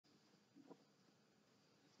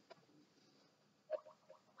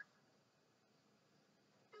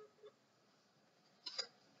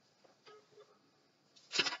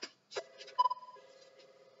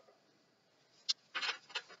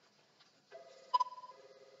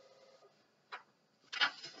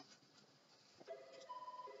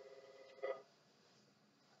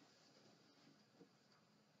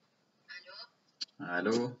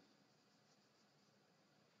الو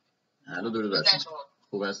درود بر شما.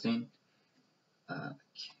 خوب هستین؟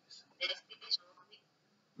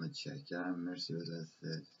 متشکرم، مرسی به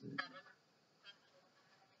دستت.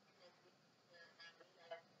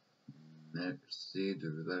 مرسی،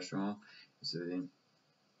 درود بر شما. ببین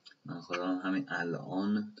من خودم همین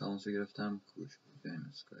الان تماس گرفتم. کوش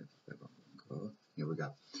بودیم اسکایپ بگم یه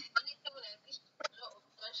بگم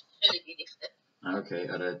اوکی.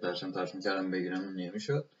 آره داشتم تلاش میکردم بگیرم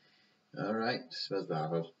نمیشد. alright بس به هر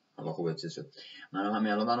حال حالا خوبه چیز شد. منم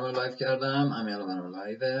همین الان برنامه لایو کردم. همین الان برنامه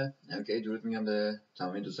لایوه. اوکی، درود میگم به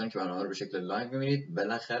تمام دوستان که برنامه رو به شکل لایو میبینید.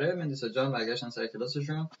 بالاخره مهندس جان برگشتن سر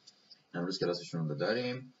کلاسشون. امروز کلاسشون رو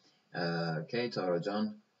داریم. اوکی، تارا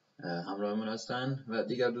جان همراهمون هستن و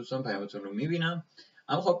دیگر دوستان پیامتون رو میبینم.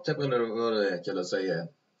 اما خب طبق روال کلاسای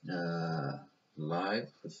لایو،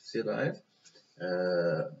 خصوصی لایو،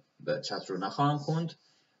 به چت رو نخواهم خوند.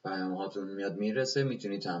 پیام هاتون میاد میرسه،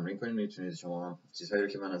 میتونید تمرین کنید، میتونید شما چیزهایی رو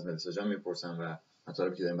که من از مهندس جان میپرسم و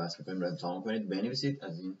مطالبی که داریم بحث میکنیم رو امتحان کنید، بنویسید.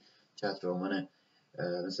 از این چت رو عنوان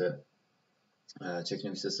مثل چک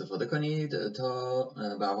نویس استفاده کنید تا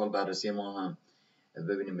به هر حال بررسی ما هم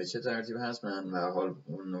ببینیم به چه ترتیب هست. من به هر حال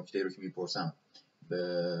اون نکته رو که میپرسم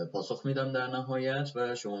به پاسخ میدم در نهایت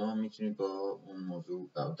و شما میتونید با اون موضوع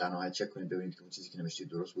در نهایت چک کنید ببینید که اون چیزی که نوشتید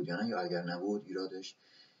درست بود یا نه، یا اگر نبود ایرادش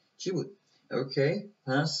چی بود. اوکی،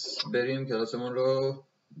 پس بریم کلاسمون رو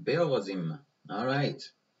بیاغازیم. alright.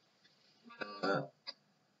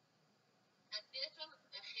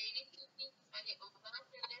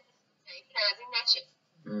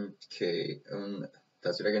 اوکی، اون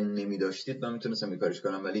تصویر اگر نمی داشتید من میتونستم بیکارش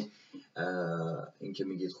کنم، ولی این که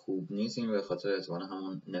میگید خوب نیست این به خاطر احتمالا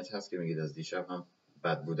همون نت هست که میگید از دیشب هم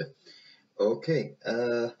بد بوده. اوکی،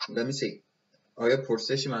 let me see. آیا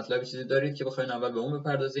پرسشی مطلبی چیزی دارید که بخواین اول به اون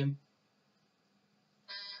بپردازیم؟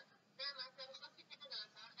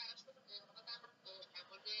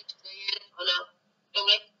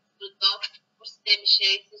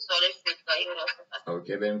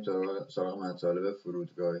 اوکی، بریم سراغ مطالب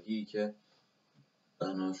فرودگاهی که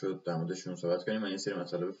بنا شد در موردشون صحبت کنیم. من یه سری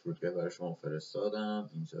مطالب فرودگاهی برای شما فرستادم،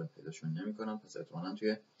 اینجا پیداشون نمی‌کنم، پس احتمالاً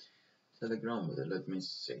توی تلگرام بوده. let me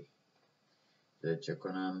see. چک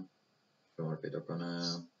کنم شما رو پیدا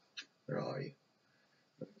کنم. رای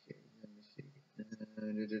اوکی،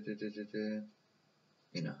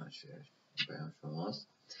 اینا هستش بیان شماست.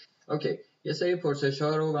 اوکی، یه سری پرسش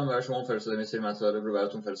ها رو من برای شما فرستادم، یه سری مطالب رو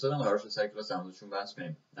براتون فرستادم، قرار شد سر کلاس در موردشون بحث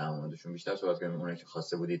کنیم، در موردشون بیشتر صحبت کنیم. اونایی که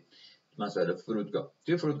خواسته بودید مسائل فرودگاه.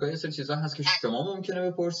 توی فرودگاه یه سری چیزا هست که شما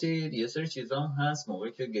ممکنه بپرسید، یه سری چیزا هم هست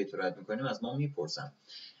موقعی که گیت رو رد می‌کنیم از ما میپرسن.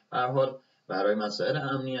 به هر حال برای مسائل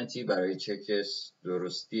امنیتی، برای چک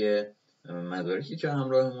درستی مدارکی که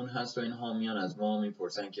همراهمون هست و اینها میان از ما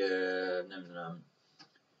میپرسن که نمیدونم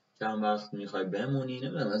چند وقت میخوای بمونی،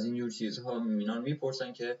 نمیدونم از این جور چیزها مینان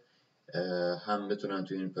میپرسن که هم بتونن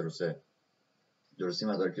توی این پروسه درستی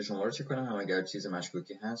مدارک شما رو چک کنن، هم اگر چیز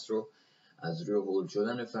مشکوکی هست رو از روی هولد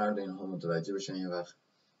شدن فرد اینها متوجه بشن یه وقت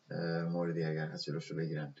موردی اگر هست جلوش رو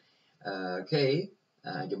بگیرن. اوکی،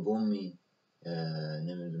 اگه بومی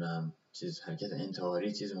نمیدونم چیز حرکت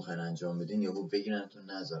انتحاری چیز میخواین انجام بدین یا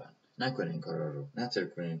بگیرنتون نذارن، نکنین این کارا رو، نتر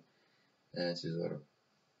کنین چیزا رو،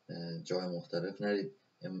 جای مختلف نرید،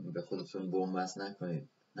 به خودتون بمب بس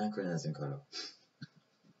نکنید از این کارا.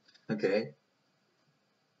 اوکی،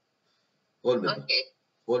 قول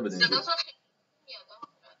بدین.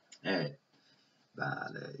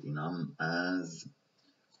 بله، اینام از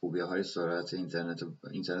خوبیه های سرعت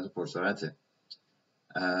اینترنت پرسرعته.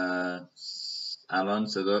 الان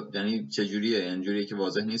صدا یعنی چجوریه؟ اینجوریه که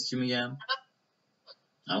واضح نیست چی میگم؟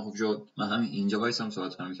 خوب شد. من همین اینجا وایسم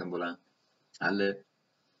صحبت کنم یکم بلند. حله؟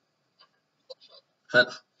 خیلی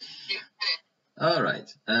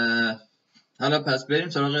alright. حالا پس بریم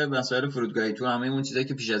سراغ مسائل فرودگاهی. تو همه اون چیزایی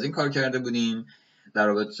که پیش از این کار کرده بودیم در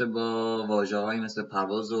رابطه با واژه‌هایی مثل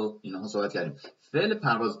پرواز و اینها صحبت کردیم. فعل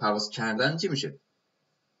پرواز کردن چی میشه؟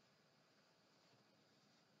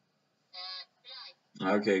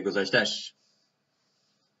 اوکی، گذشته‌اش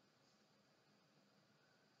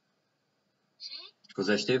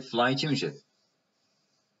گذشته فلای چی میشه؟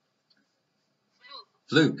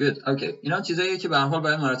 فلو. گود. اوکی، اینا چیزاییه که به هر حال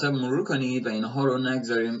باید مرتب مرور کنید و اینها رو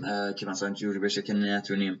نگذاریم که مثلا جوری بشه که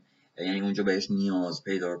نتونیم، یعنی اونجا بهش نیاز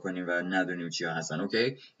پیدا کنیم و ندونیم چیا هستن.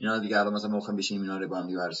 اوکی، اینا دیگه الان مثلا ما بشینیم اینا رو با هم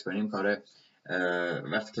دیگه بررسی کنیم کار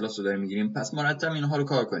وقتی کلاس رو داریم میگیریم، پس مرتب اینها رو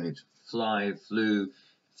کار کنید. فلای، فلو،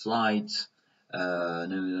 فلایت،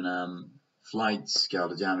 نمیدونم فلایتس که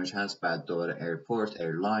حالا جمعش هست، بعد دوباره ایرپورت،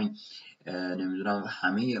 ایرلاین، نمیدونم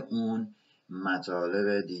همه اون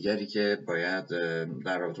مطالب دیگری که باید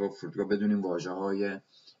در رابطه با فرودگاه بدونیم، واژه‌های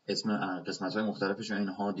اسم قسمت‌های مختلفش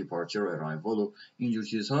اینها دیپارچر و ارایوال و اینجور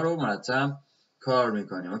چیزها رو مرتب کار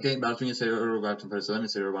میکنیم. اوکی، براتون یه سری رو براتون فرستادم، یه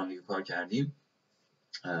سری رو با هم دیگه کار کردیم،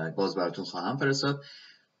 باز براتون خواهم فرستاد.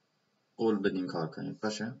 قول بدین کار کنید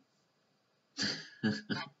باشه.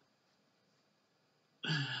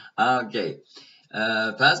 اوکی،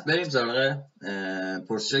 پس بریم سراغ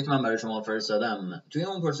پرسشی که من برای شما فرستادم. توی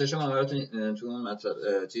اون پرسش من براتون توی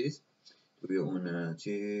اون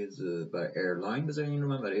چیز برای ایرلاین بذارین. این رو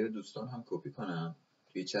من برای دوستان هم کپی کنم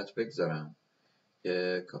توی چت بگذارم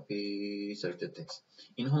که کپی سلکتد تکست.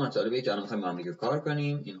 اینها مطالبی که الان می‌خوایم با هم دیگه کار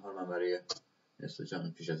کنیم. اینها رو من برای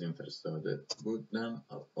استجان پیش از این فرستاده بودم.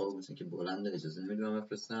 مثل که بلنده، اجازه نمیدونم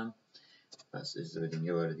بفرستم، پس اجازه بدیم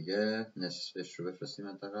یه بار دیگه نصفش رو بفرستیم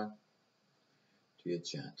حداقل توی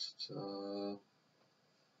چت تا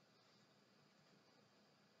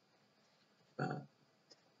بعد.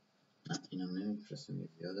 نه اینم نمیفرستیم،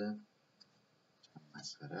 زیاده،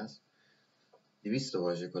 مسخره است. 200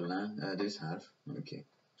 واژه کلا، 200 حرف. اوکی.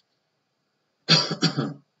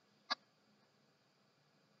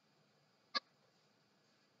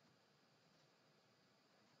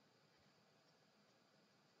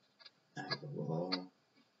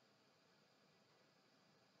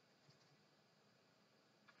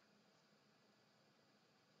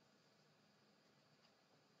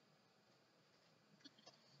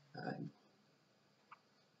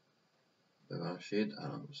 ببخشید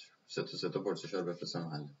الان سه تا پرسش رو بفرستم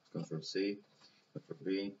حل. کنترل C،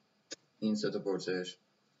 کنترل V، این سه تا پرسش.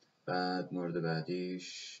 بعد مورد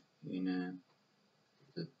بعدیش اینه.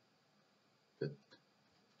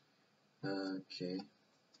 اوکی،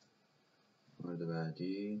 مورد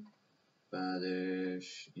بعدی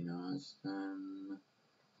بعدش اینا هستن.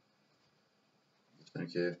 لطفاً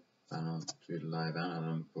که الان توی لایو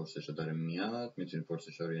الان پرسش رو داره میاد، میتونید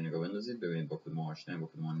پرسش ها رو یه نگاه بندازید ببینید با کدوم آشنایید با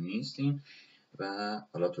کدوم نیستین و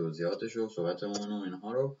حالا توضیحاتش و صحبتمون و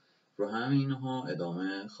اینها رو همین اینها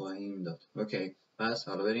ادامه خواهیم داد. اوکی، پس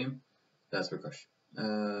حالا بریم دست به کارش.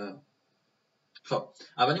 خب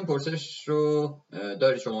اولین پرسش رو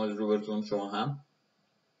دارید شما روبرتون؟ شما هم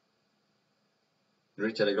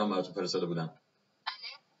روی تلگرام براتون فرستاده بودم.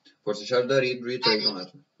 پرسش ها رو دارید روی تلگرام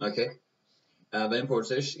براتون؟ اوکی. اولین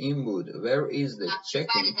پرسش این بود: Where is the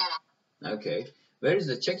check-in? Okay. Where is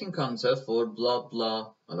the check-in counter for blah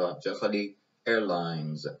blah حالا جا خالی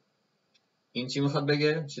airlines؟ این چی میخواد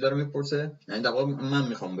بگه؟ چی داره میپرسه؟ یعنی در واقع من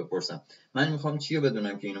میخوام بپرسم. من میخوام چی رو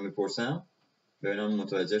بدونم که اینو میپرسم؟ ببینم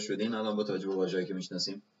متوجه شدین الان با توجه به واژه‌ای که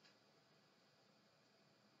میشناسیم.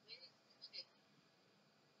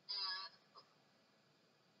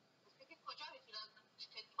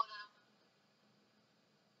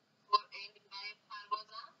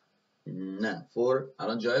 نه for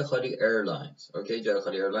الان جای خالی airlines. اوکی، جای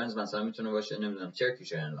خالی airlines مثلا میتونه باشه نمیدونم Turkish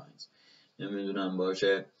Airlines، نمیدونم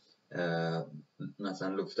باشه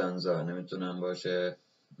مثلا لوفتانزا، نمیتونم باشه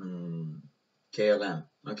KLM.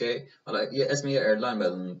 اوکی، حالا یه اسم یه ایرلاین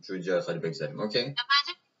بعدون توی جای خالی بگذاریم. اوکی،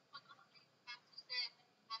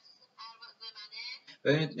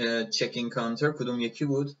 ببینید چکین کانتر کدوم یکی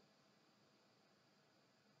بود؟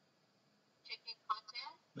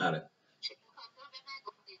 آره،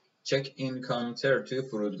 چک این کانتر توی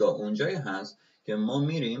فرودگاه اونجایی هست که ما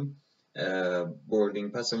میریم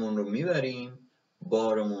بوردینگ پسمون رو میبریم،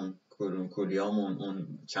 بارمون، کولیامون،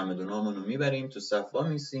 اون چمدونامون رو میبریم، تو صف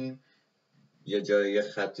میسیم، یه جایی یه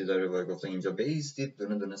خطی داره باید گفته اینجا بایستید،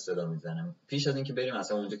 دونه دونه صدا میزنم. پیش از اینکه بریم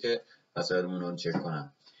اصلا اونجا که وسایلمون رو چک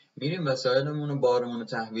کنم، میریم وسایلمون رو، بارمون رو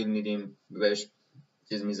تحویل میدیم، بهش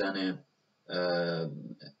چیز میزنه،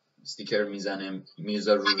 استیکر میزنه،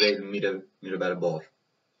 میذاره رو ریل، میره برای بار.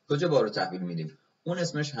 کجا بار رو تحویل میدیم؟ اون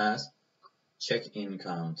اسمش هست چک این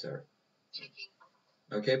کانتر.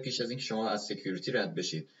 اوکی، پیش از اینکه شما از سکیوریتی رد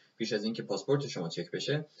بشید، پیش از اینکه پاسپورت شما چک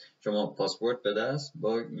بشه، شما پاسپورت به دست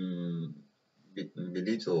با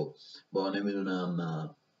بلیط و با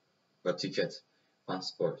نمیدونم با تیکت،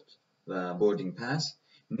 پاسپورت و بوردینگ پاس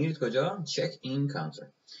میرید کجا؟ چک این کانتر.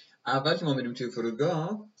 اول که ما میریم توی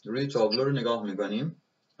فرودگاه روی تابلو رو نگاه میکنیم،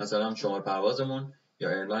 مثلا شماره پروازمون یا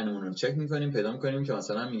ایرلاینمون رو چک میکنیم، پیدا میکنیم که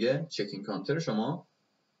مثلا میگه چک این کانتر شما،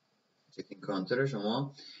 چک این کانتر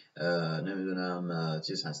شما نمیدونم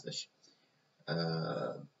چیز هستش،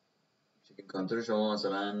 چک این کانتر شما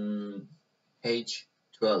مثلا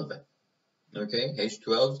H12. اوکی،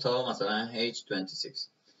 H12 تا مثلا H26.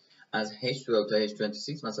 از H12 تا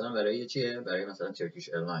H26 مثلا برای چیه؟ برای مثلا ترکیش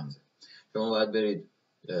ایرلاینز. شما باید برید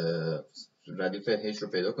ردیف H رو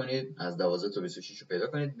پیدا کنید، از 12 تا 26 رو پیدا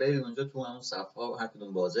کنید، برید اونجا تو همون صفحه هر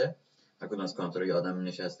کدوم بازه، هر کدوم از کانترها یه آدم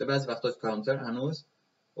نشسته. بعضی وقتا کانتر هنوز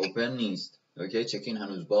اوپن نیست. اوکی، چکین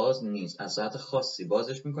هنوز باز نیست، از ساعت خاصی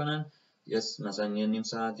بازش میکنن مثلا یه نیم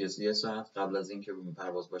ساعت یا 1 ساعت قبل از اینکه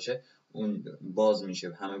پرواز باشه اون باز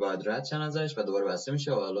میشه، همه باید رد شن ازش و دوباره بسته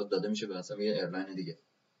میشه و حالا داده میشه به مثلا یه ایرلاین دیگه.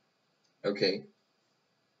 اوکی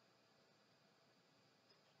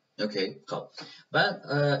اوکی خب بعد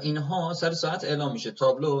اینها سر ساعت اعلام میشه.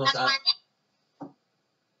 تابلو مثلا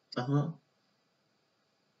آها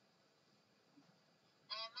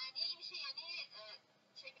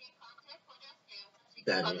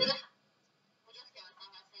دقیقاً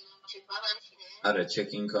آره چک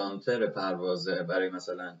این کانتر پروازه برای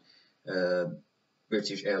مثلا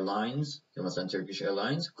بریتیش ایرلاینز یا مثلا ترکیش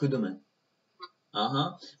ایرلاینز کدومه؟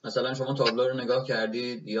 آها مثلا شما تابلو رو نگاه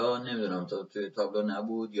کردید یا نمیدونم توی تابلو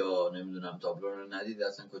نبود یا نمیدونم تابلو رو ندید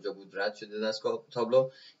اصلا کجا بود رد شده از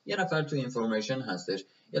تابلو، یه نفر تو اینفورمیشن هستش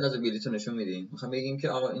یه لحظه بلیط رو نشون میدیم میخوام بگیم که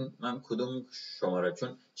آقا این من کدوم شماره،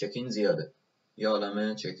 چون چکین زیاده یه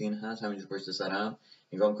عالمه چکین هست همینجور پشت سرم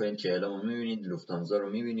نگاه میکنید که اعلامو میبینید، لوفتانزا رو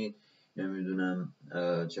میبینید، نمیدونم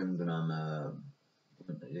چه میدونم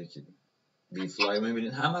یکی وی فلای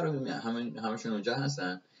میبینید، همه رو همشون اونجا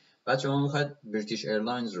هستن. بعد شما میخواید بریتیش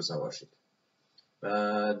ایرلاینز رو سوار شید و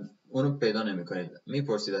اونو پیدا نمیکنید،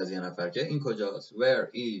 میپرسید از یه نفر که این کجاست، where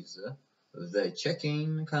is the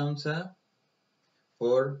check-in counter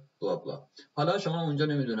for blah blah. حالا شما اونجا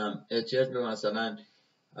نمیدونم احتیاج به مثلا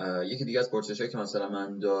یکی دیگه از پرسشایی که مثلا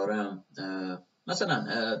من دارم مثلا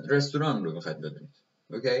رستوران رو میخواید بدونید،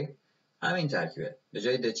 اوکی همین ترکیبه، به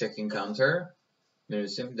جای the check-in counter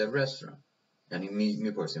می‌نویسیم the restaurant، یعنی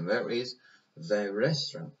میپرسیم where is the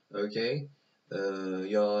restaurant. اوکی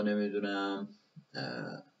یا نمیدونم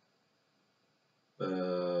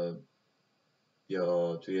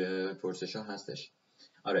یا توی پرسش ها هستش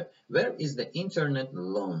آره where is the internet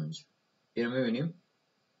lounge، اینو میبینیم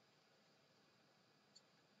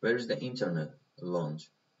where is the internet lounge،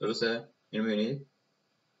 درسته؟ اینو میبینید؟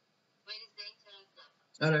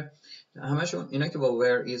 آره همشون اینا که با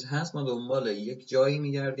where is هست ما دنبال یک جایی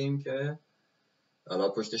میگردیم که حالا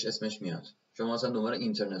پشتش اسمش میاد. شما مثلا دنبال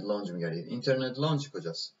اینترنت لانج میگردید، اینترنت لانج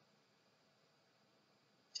کجاست؟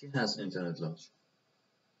 چی هست اینترنت لانج؟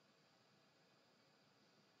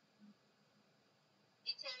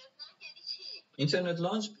 اینترنت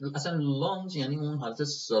لانج اصلا لانج یعنی اون حالت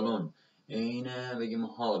سالن، اینه بگیم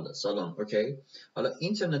هال سالن، اوکی. حالا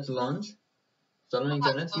اینترنت لانج سالن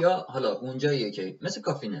اینترنت یا حالا اونجاییه که مثل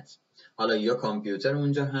کافی نت، حالا یا کامپیوتر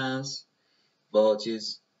اونجا هست با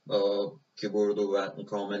چیز با کیبورد و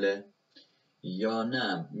کامله، یا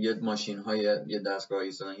نه یه ماشین های یه دستگاهی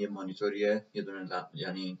ایستادن، یه مانیتوریه، یه دونه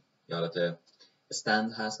یعنی یه حالت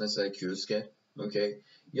استند هست مثل کیوسکه، اوکی.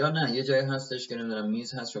 یا نه یه جایی هستش که نمیدونم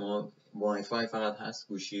میز هست شما وای فای فقط هست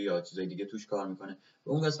گوشی یا چیزای دیگه توش کار میکنه،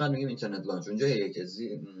 به اون قسمت میگیم اینترنت لانچ، اونجاییه که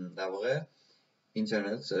در واقع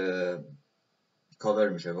اینترنت کاور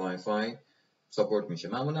میشه، وای فای ساپورت میشه.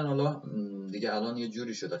 معمولا حالا دیگه الان یه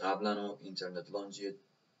جوری شده، قبلا اینترنت لانچ یه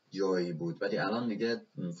جایی بود ولی الان دیگه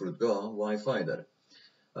فرودگاه وای فای داره،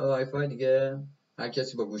 وای فای دیگه هر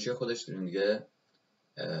کسی با گوشی خودش دیگه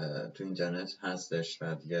تو اینترنت هستش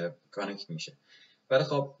و دیگه کانکت میشه. ولی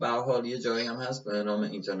خب به هر حال یه جایی هم هست به نام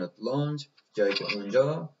اینترنت لانج، جایی که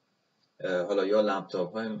اونجا حالا یا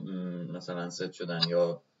لپتاپ های مثلا ست شدن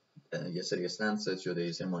یا یه سری استند ست شده،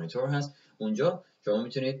 یه سری مانیتور هست اونجا شما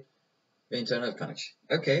میتونید به اینترنت کانکشن.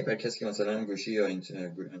 اوکی برای کسی که مثلا گوشی یا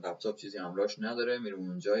لپتاپ چیزی همراهش نداره میره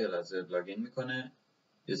اونجا یه لحظه لاگین میکنه،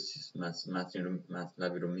 یه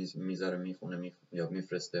مطلبی رو میذاره میخونه یا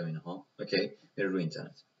میفرسته و اینها، اوکی میره رو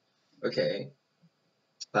اینترنت. اوکی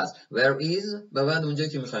پس where is و بعد اونجایی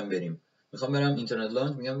که میخوایم بریم، میخوام برم اینترنت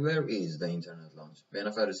لانج میگم where is the internet lounge، به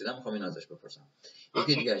نفر رسیدم میخوام این ازش بپرسم.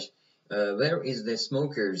 یکی دیگهش where is the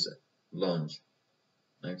smokers lounge،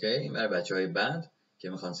 اوکی این برای بچه های بد که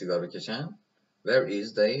میخوان سیگار بکشن where is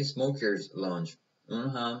the smokers lounge، اون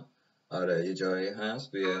هم آره یه جایی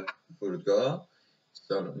هست توی فرودگاه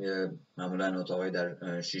معمولا اتاقای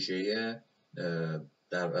در شیشه‌ای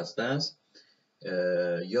در بسته است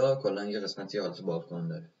یا کلا یه قسمتی حالت بالکن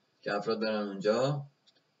داره که افراد برن اونجا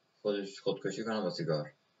خودکشی کنن با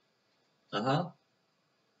سیگار. آها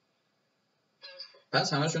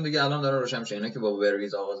پس همشون دیگه الان داره روشن میشه. اینا که با where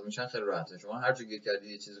is آغاز میشن خیلی راحته، شما هر جا گیر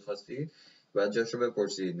کردید یه چیزی خواستید بعد جاشو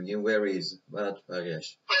بپرسید میگیم where is بعد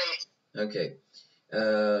بقیه‌اش. اوکی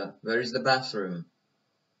where is the bathroom،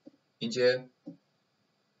 اینجا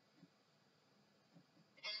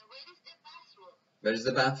where is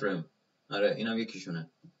the bathroom، آره اینم یکیشونه.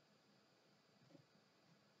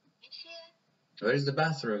 where is the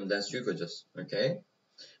bathroom، دستشوی کجاست، اوکی.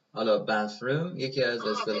 حالا bathroom یکی از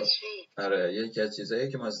آره یکی از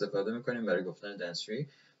چیزایی که ما استفاده میکنیم برای گفتن دستشوی،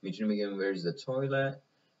 میتونیم بگیم where is the toilet،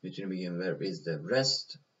 میتونیم بگیم where is the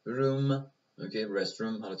restroom، اوکی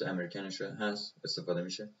رستروم حالت امریکنش هست استفاده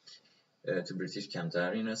میشه. تو بریتیش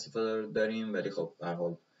کمتر این استفاده داریم، ولی خب به هر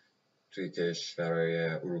حال توی کشورهای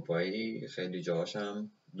اروپایی خیلی جاهاش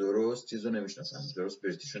هم درست چیزو نمیشناسن، درست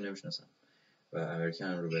بریتیش رو نمیشناسن و امریکن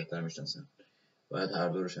رو بهتر میشناسن. باید هر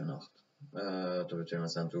دو رو شناخت تو بتونی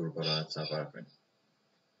مثلا تو اروپا راحت سفر کنی.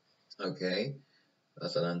 اوکی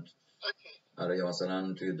مثلا آره، یا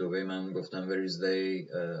مثلا توی دبی من گفتم where is the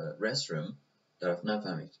restroom، طرف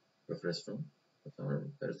نفهمید، گفت restroom،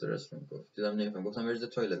 گفتم where is the restroom، گفت دیدم نمیفهم، گفتم where is the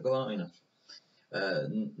toilet، گفت اینا.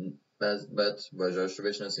 بعد واژه‌اش رو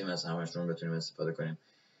بشناسیم، از همشون بتونیم استفاده کنیم.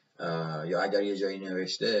 یا اگر یه جایی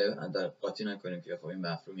نوشته در قاطی نکنیم که خب این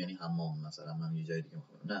مفهوم یعنی حمام، مثلا من یه جای دیگه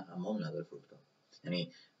میخوام نه حمام نداره فرودگاه،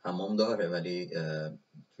 یعنی حمام داره ولی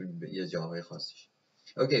تو یه جاهای خاصش.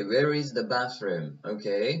 Okay, where is the bathroom?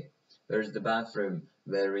 Okay, where is the bathroom?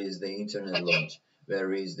 Where is the internet lounge?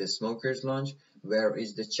 Where is the smoker's lounge? Where is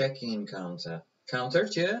the check-in counter? Counter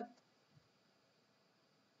چیه؟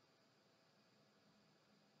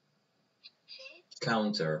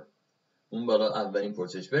 Counter اون بالا اولین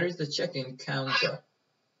پرسش. Where is the check-in counter?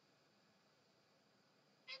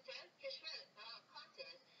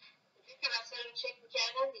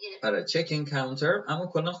 آره check-in counter، اما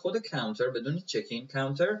کلا خود counter بدون check-in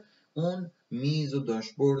counter اون میز و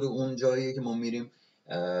داشبورد و اون جاییه که ما میریم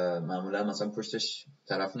معمولا مثلا پشتش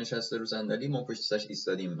طرف نشسته رو صندلی، ما پشتش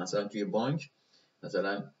ایستادیم. مثلا توی بانک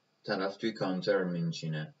مثلا طرف توی کانتر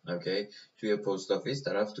میشینه، اوکی. توی پست آفیس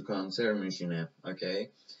طرف تو کانتر میشینه، اوکی.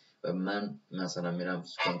 و من مثلا میرم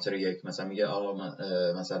کانتر یک، مثلا میگه آقا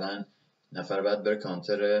مثلا نفر بعد بره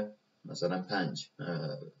کانتر مثلا 5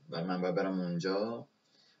 و من باید برم اونجا،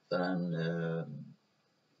 مثلا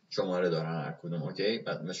شماره دارن هر کدوم، اوکی.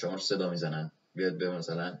 بعد شماره صدا میزنن بیاد به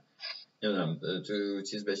مثلا نمیدونم تو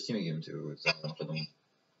چیز بهش چی میگیم تو زبان خودمون،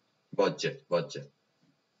 باجه.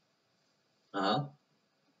 آها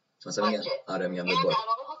مثلا میگم آره میگم به باجه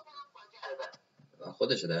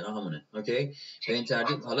خودشه دقیقا همونه، اوکی. به این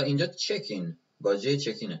ترتیب حالا اینجا چکین، باجه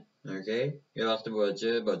چکینه، اوکی. یه وقت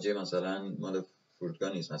باجه مثلا مال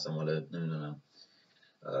فرودگاه نیست، مثلا مال نمیدونم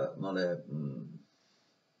مال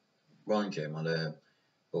بانکه، مال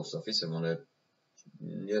پست آفیس، مال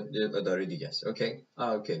یه اداره دیگه است، اوکی.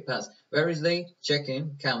 اوکی پس where is the check-in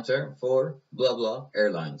counter for blah blah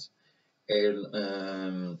airlines؟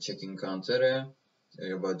 check-in counter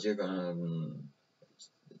یا باجه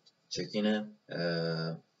چکینه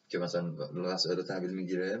که مثلا وسایل تحویل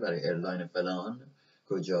میگیره برای ایرلاین فلان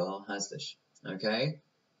کجا هستش، اوکی.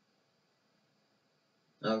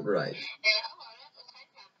 alright.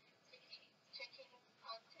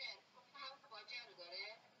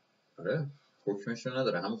 آره حکمش رو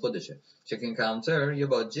نداره، همون خودشه. چکین کانتر یه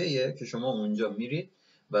باجه‌ایه که شما اونجا میرید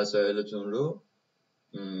وسایلتون رو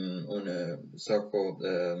اون ساک و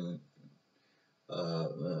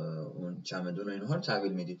اون چمدون و اینها رو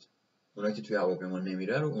تحویل میدید. اونا که توی هواپیما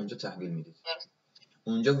نمیره رو اونجا تحویل میدید.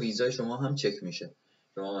 اونجا ویزای شما هم چک میشه.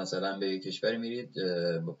 شما مثلا به یک کشوری میرید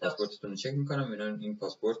با پاسپورتتون رو چک میکنن، میبینن این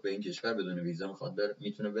پاسپورت به این کشور بدون ویزا میخواد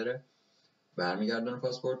میتونه بره، برمیگردونه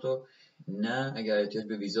پاسپورتو. نه اگر احتیاج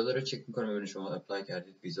به ویزا داره چک میکنه، ببینه شما اپلای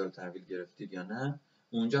کردید، ویزا رو تحویل گرفتید یا نه.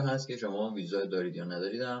 اونجا هست که شما ویزا دارید یا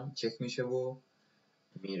ندارید هم چک میشه و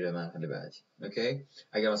میره مرحله بعدی، اوکی.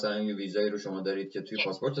 اگر مثلا یه ویزایی رو شما دارید که توی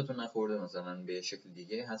پاسپورتتون نخورده، مثلا به شکل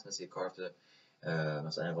دیگه هست، مثل کارت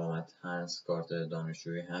مثلا اقامت هست، کارت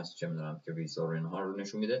دانشجویی هست، چه میدونم که ویزا رو اینها رو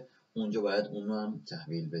نشون میده، اونجا باید اونو هم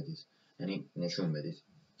تحویل بدید، یعنی نشون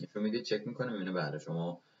میدید چک میکنه، میبینه بله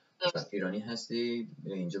شما مثلا ایرانی هستی،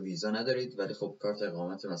 اینجا ویزا ندارید ولی خب کارت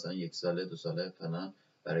اقامت مثلا 1 ساله 2 ساله فلان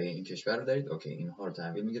برای این کشور رو دارید، اوکی. اینها رو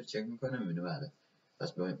تحویل میگیره، چک میکنه، میبینه بله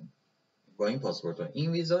پس با این پاسپورت و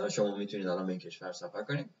این ویزا شما میتونید الان به این کشور سفر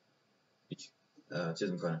کنید. هیچ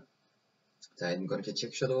چیز میکنه، تایید میکنه که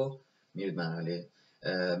چک شده و میرید مرحله.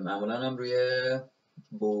 معمولا هم روی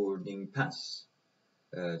بوردینگ پس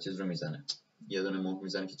چیز رو میزنه، یه دونه مهر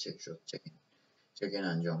میزنه که چک شد، چک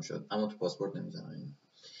انجام شد، اما تو پاسپورت نمیزنه.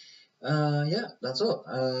 that's all.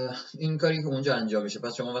 این کاری که اونجا انجام میشه.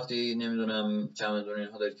 پس شما وقتی نمیدونم چمدون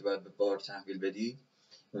اینها دارید که باید به بار تحویل بدید،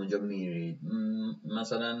 اونجا میرید.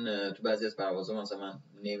 مثلا تو بعضی از پروازها مثلا من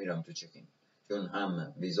نمیرم تو چکین، چون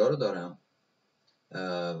هم ویزا رو دارم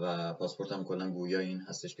و پاسپورتم کلا گویا این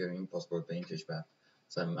هستش که این پاسپورت به این کشور،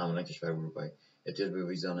 مثلا معمولا کشور اروپایی احتیاج به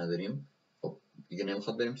ویزا نداریم، خب دیگه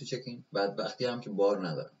نمیخواد بریم تو چکین. بعد وقتی هم که بار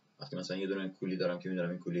ندارم، وقتی مثلا یه دونه کولی دارم که میدونم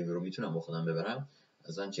این کولی رو میتونم با خودم ببرم،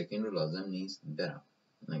 اصلا چکین رو لازم نیست برم،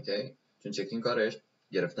 اوکی. چون چکین کارش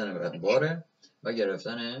گرفتن باره و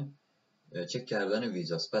گرفتن چک کردن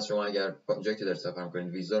ویزاست. پس شما اگر جایی که دارید سفر می‌کنید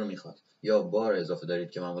ویزا رو میخواد یا بار اضافه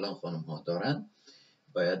دارید که معمولا خانم ها دارن،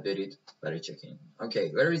 باید برید برای چکین.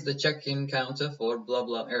 اوکی. Where is the check-in counter for blah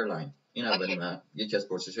blah airline؟ این اولین یکی از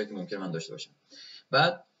پرسش‌هایی که ممکن من داشته باشم.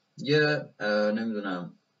 بعد یه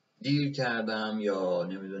نمیدونم دیر کردم یا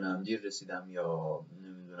نمیدونم دیر رسیدم یا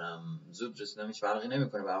نمیدونم زود رسیدم، هیچ فرقی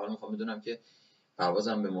نمیکنه. به اول میخوام بدونم که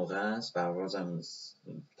پروازم به موقع است، پروازم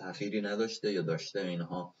تأخیری نداشته یا داشته.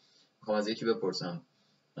 اینها میخوام از یکی بپرسم،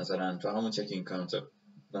 مثلا تو همون چکین کانتر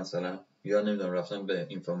مثلا، یا نمیدونم رفتم به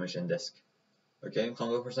اینفورمیشن دسک. اوکی،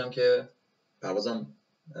 میخوام بپرسم که پروازم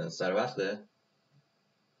سر وقته.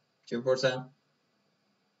 چی میپرسم؟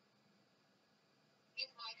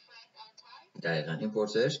 دقیقا این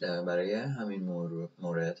پرسش برای همین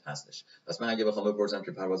مورد هستش. پس من اگه بخوام بپرسم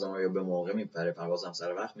که پروازم آیا به موقع میپره، پروازم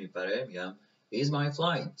سر وقت میپره، میگم Is my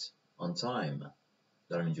flight on time؟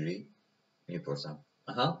 دارم اینجوری میپرسم.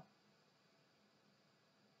 آها.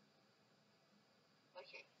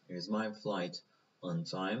 Is my flight on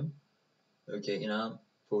time؟ اوکی، اینم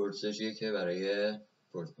پرسشیه که برای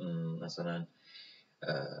مثلا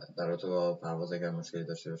در رابطه با پرواز اگر مشکلی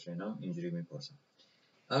داشته باشه اینا اینجوری میپرسم.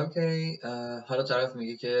 اوکی، حالا طرف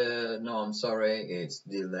میگه که no I'm sorry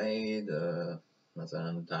it's delayed،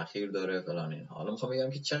 مثلا تأخیر داره فلان این. حالا میخوام بگم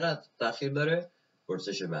که چقدر تأخیر داره.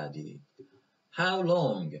 پرسش بعدی How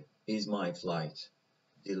long is my flight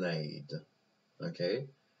delayed؟ اوکی،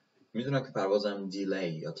 میدونم که پروازم دیلی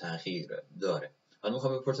یا تأخیر داره. حالا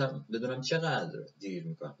میخوام بپرسم بدونم چقدر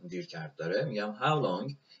دیر کرد داره. میگم How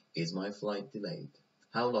long is my flight delayed؟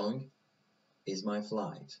 How long is my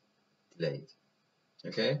flight delayed؟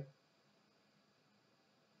 اوکی.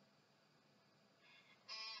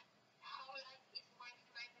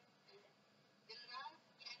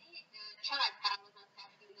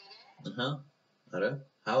 آره.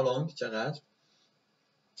 How long چقدر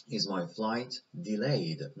is my flight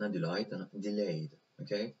delayed؟ نه delayed، نه delayed.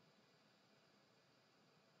 اوکی.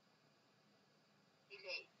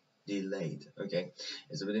 delayed. اوکی.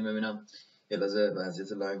 اجازه بدیم ببینم یه لحظه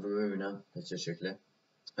وضعیت لایو رو ببینم به چه شکله.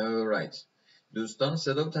 alright. دوستان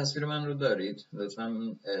صدا و تصویر من رو دارید؟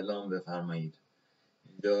 لطفاً اعلام بفرمایید.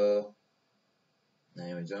 اینجا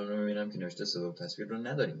نعیم جان رو میبینم که نوشته صدا و تصویر رو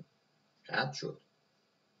نداریم. قطع شد.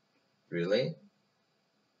 really؟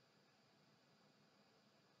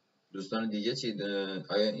 دوستان دیگه چی؟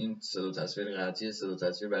 آیا این صدا و تصویر قطعی صدا و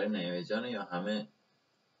تصویر برای نعیم جانه یا همه؟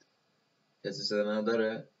 کسی صدا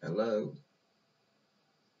نداره؟ hello؟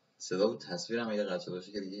 صدا و تصویر هم اگه قطع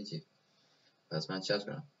باشه که دیگه چی؟ پس من چت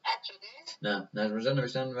کنم. نه نجم جان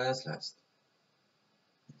نوشتن وصل هست.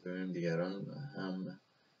 ببینیم دیگران هم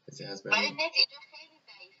کسی هست برای نت اینجا خیلی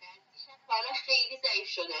ضعیفه. دیشب بالا خیلی ضعیف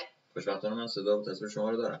شده. خوشبختانه من صدا و تصویر شما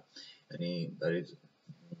رو دارم، یعنی دارید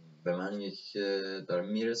به من یک داره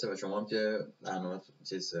میرسه و شما هم که برنامه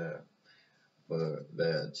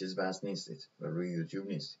به چیز بحث نیستید و روی یوتیوب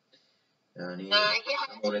نیستید، یعنی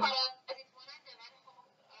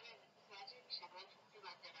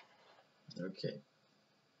اوکی.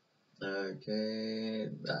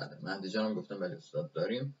 بله مهدی جانم گفتم بله استاد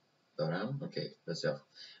دارم. اوکی بسیار.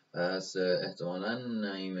 پس احتمالاً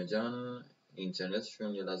نعیم جان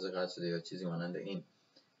اینترنتشون یه لحظه قطع شده یا چیزی مانند این.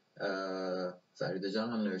 فرید جان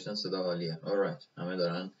هم نوشتن صدا عالیه. alright، همه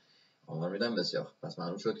دارن آمار میدن. بسیار. پس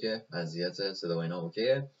معلوم شد که وضعیت صدا و اینا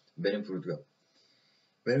اوکیه. بریم فرودگاه،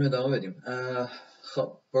 بریم ادامه بدیم.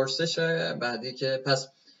 خب پرسش بعدی که پس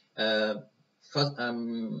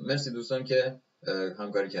مرسی دوستان که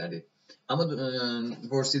همکاری کردید. اما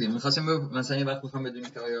پرسیدیم می‌خواستیم مثلا یه وقت می‌خوام بدونیم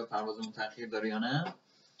که آیا پروازمون تأخیر داره یا نه.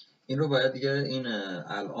 این رو باید دیگه این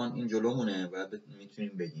الان این جلومونه، باید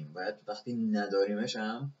میتونیم بگیم. باید وقتی نداریمش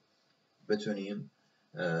هم بتونیم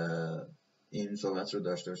این صحبت رو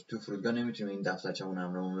داشته باشیم. تو فرودگاه نمیتونیم این دفترچمون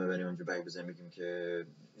همراهمون ببریم اونجا بگ بزنیم بگیم که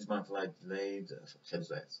is my flight delayed. خیلی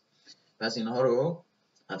زایده. پس اینها رو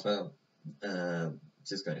حتما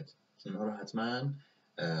چیز کنید، اینها رو حتما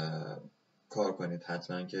کار کنید،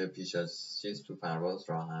 حتما که پیش از چیز تو پرواز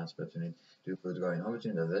راحت بتونید توی فرودگاه اینها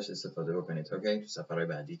بتونید ازش استفاده بکنید. اوکی، تو سفرهای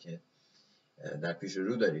بعدی که در پیش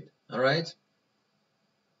رو دارید. alright.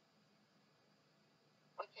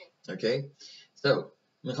 اوکی. so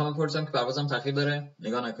میخوام بپرسم که پروازم تأخیر داره.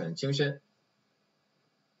 نگاه نکنید چی میشه.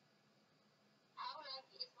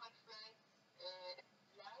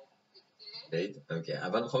 اوکی،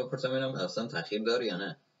 اول میخوام بپرسم ببینم اصلا تأخیر داره یا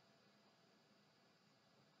نه.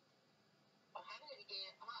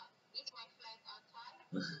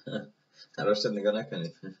 قرار شد نگاه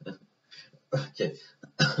نکنید. اوکی.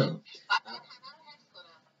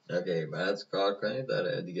 اوکی، بعد کار کنید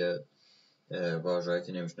داره دیگه واژه‌ای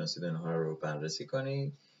که نمیشناسید اینها رو بررسی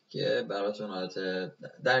کنید که براتون حالت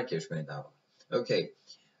درکش کنید در واقع. اوکی.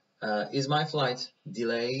 Is my flight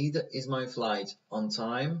delayed? Is my flight on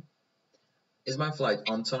time? Is my flight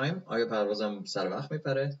on time؟ آیا پروازم سر وقت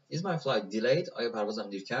میپره؟ Is my flight delayed؟ آیا پروازم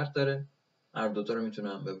دیر کرد داره؟ هر دوتا رو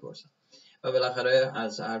میتونم بپرسم. و بالاخره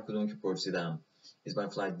از هر کدوم که پرسیدم Is my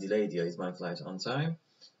flight delayed یا Is my flight on time؟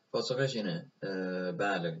 پاسخش اینه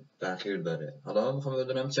بله تأخیر داره. حالا میخوام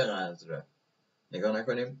بدونم چقدر. نگاه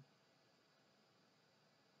نکنیم.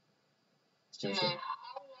 چی میشه؟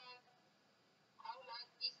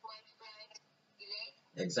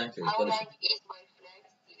 Exactly. How long is my flight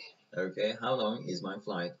delayed? Okay. How long is my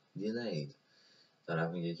flight delayed?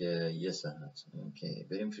 طرف میگه که 1 ساعت. اوکی.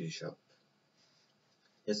 بریم فری شاپ.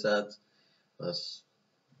 1 ساعت. بس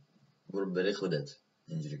برو بری خودت.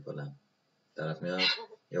 اینجوری کلا. طرف میاد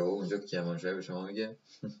یا اونجا که کرمانشاه به شما میگه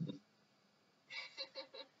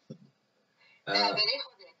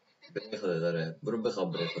بری خودت داره. برو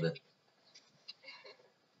بخواب بری خودت.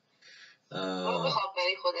 برو بخواب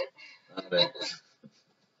بری خودت. آره.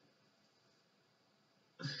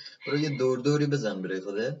 برو یه دوری بزن برای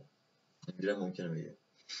خودت. اینجوری ممکنه بگه.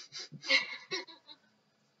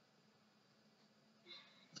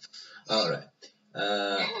 آره.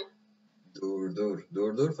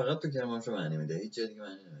 دور فقط تو کرمانشاه معنی میده. هیچ جای دیگه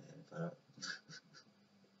معنی نمیده. فقط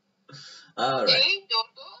آره.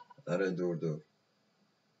 آره دور.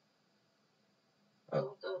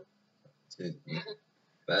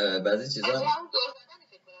 بعضی چیزا هم دور زدن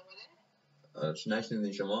فکر کنم. آره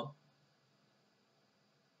نشنیدین شما؟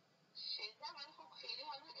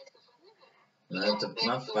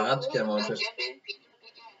 من فقط تو کرمانشاه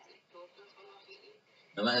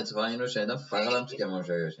من اتفاقا این رو شنیدم. فقط هم تو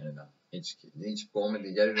کرمانشاه رو شنیدم. هیچ قوم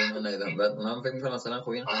دیگری رو من ندیدم. بعد اونم فکر می‌کنم مثلا خب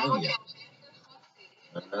این همه میگن.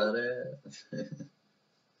 آره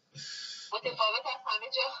متفاوت از همه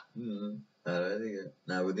جا. آره دیگه.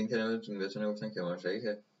 نبودین که نمیتون بتونه گفتن کرمانشاهی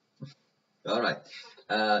که. Alright.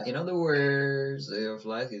 In other words, your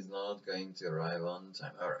flight is not going to arrive on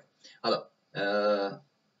time. Alright. حالا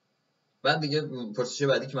بعد دیگه پرسش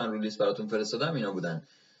بعدی که من رو لیست براتون فرستادم اینا بودن.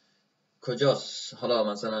 کجاست؟ حالا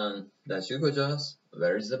مثلا دستشوی کجاست؟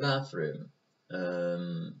 Where is the bathroom?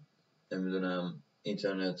 نمیدونم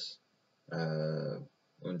اینترنت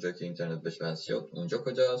اونجا که اینترنت بهش وصل شد اونجا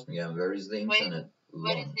کجاست؟ میگم where is the internet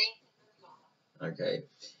launch. Okay.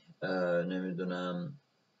 نمیدونم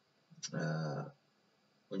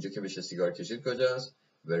اونجا که بشه سیگار کشید کجاست؟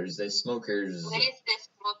 Where is the smokers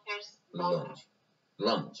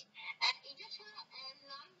lounge. اینجا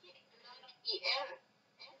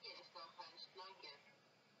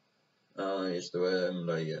چرا اشتباه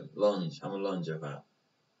املاییه. لانج همون لانجه فقط.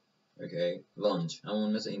 اوکی لانج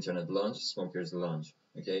همون مثل اینترنت لانج سموکرز لانج.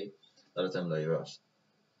 اوکی دارت املایی راست.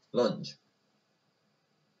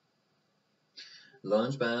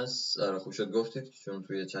 لانج بس خوب شد گفتید چون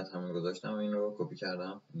توی چت همون گذاشتم این رو کپی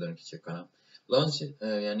کردم بدونم که چک کنم. لانج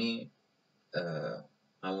یعنی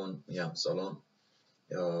همون میگم سالن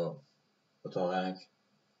یا اتاقک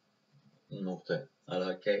نقطه.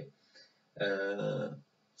 اوکی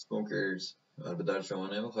سموکرز به در شما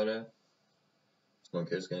نمیخوره.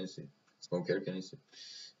 سموکرز که نیستی. سموکر که نیستی.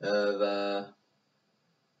 و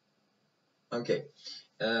اوکی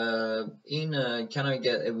این can I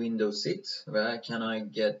get a window seat و can I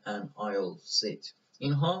get an aisle seat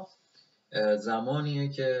اینها زمانیه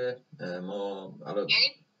که ما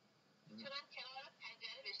یعنی میتونم کنار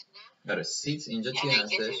پنجره بشینم. آره سیت اینجا چی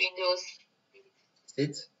هستش؟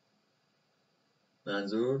 سیت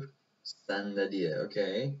منظور صندلیه.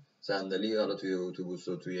 اوکی صندلی حالا توی اتوبوس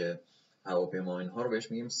و توی هواپیما اینها رو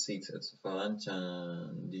بهش میگیم سیت. اتفاقا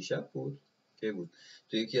چند دیشب بود که بود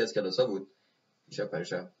توی یکی از کلاس‌ها بود دیشب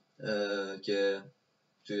پریشب که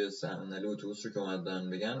توی صندلی اتوبوس رو که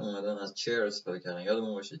اومدن از چیر استفاده کردن.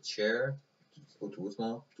 یادمون باشه چیر اتوبوس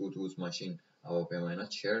ما تو اتوبوس ماشین هواپیما اینا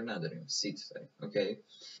چیر نداریم سیت داریم. اوکی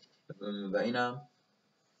و اینم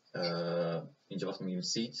اینجا وقتی میگیم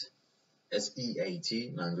سیت S-E-A-T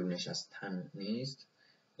منظور نشستن نیست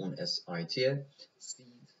اون S-I-T سیت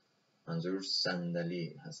منظور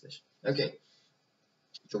صندلی هستش. اوکی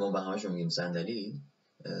چون ما به همشون میگیم صندلی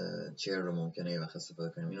چیر رو ممکنه یه وقت استفاده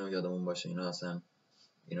کنیم. اینو یادمون باشه. اینا اصلا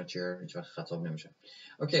اینا چیر هیچ وقت خطاب نمیشه.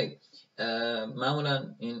 اوکی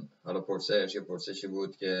معمولا این حالا پرسش یه پرسشی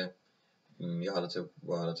بود که یه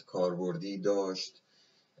حالت کاربردی داشت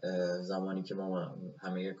زمانی که ما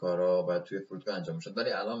همه کارها باید توی فرودگاه انجام میشد. ولی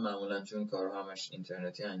الان معمولا چون کارها همش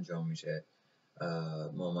اینترنتی انجام میشه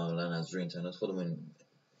ما معمولا از روی اینترنت خودمون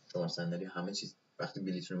شماره صندلی همه چیز وقتی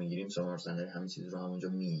بلیط رو میگیریم شماره صندلی همه چیز رو همونجا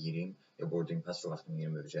میگیریم یا بوردینگ پس رو وقتی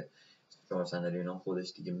میگیریم ببشه شماره صندلی اینا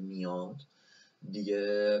خودش دیگه میاد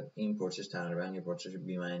دیگه. این پرسش تقریبا یه پرسش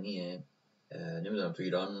بی‌معنیه. نمیدونم تو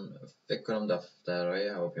ایران فکر کنم دفترهای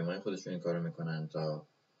هواپیمایی خودشون این کارو میکنن تا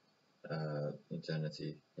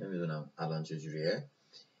اینترنتی، نمیدونم الان چجوریه.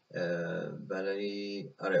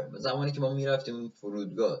 ولی آره زمانی که ما میرفتیم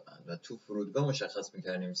فرودگاه و تو فرودگاه مشخص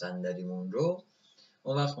میکردیم صندلیمون رو،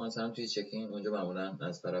 اون وقت مثلا توی چکین اونجا معمولا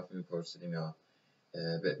از طرف میپرسیدیم یا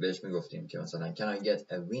بهش میگفتیم که مثلا can I get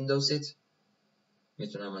a window seat،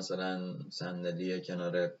 میتونم مثلا صندلی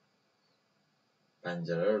کنار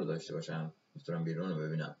پنجره رو داشته باشم، میتونم بیرون رو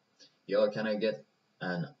ببینم. یا can I get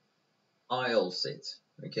an aisle seat.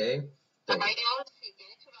 اوکی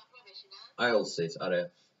aisle seat.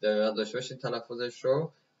 آره دقیقا داشته باشید تلفظش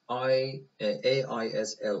رو. A-I-S-L-E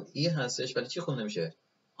هستش ولی چی خونده میشه؟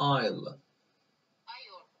 aisle.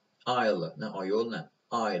 aisle نه آیول نه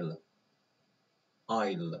aisle.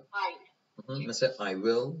 aisle مثل I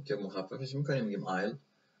will که مخففش میکنیم میگیم aisle،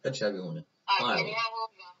 خیلی شبیه اونه. aisle.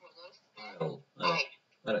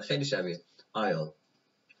 آره خیلی شبیه aisle.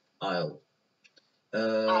 aisle.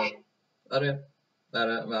 آره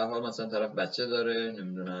برای به هر حال مثلا طرف بچه داره،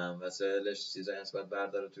 نمیدونم وسایلش چیزایی هست باید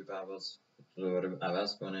برداره توی پرواز دوباره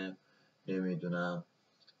عوض کنه، نمیدونم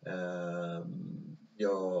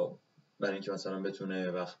یا برای اینکه مثلا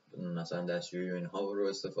بتونه وقت مثلا دستشویی و اینها رو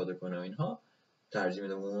استفاده کنه و اینها ترجیح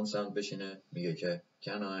میده اون سمت بشینه، میگه که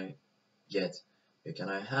can I get can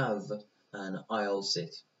I have an aisle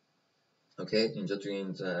seat. اوکی اینجا توی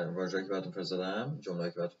این واژه‌ای که براتون فرستادم،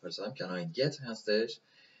 جمله‌ای که براتون فرستادم can I get هستش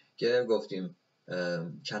که گفتیم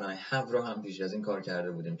can I have رو هم پیش از این کار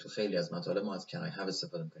کرده بودیم. تو خیلی از مطالب ما از can I have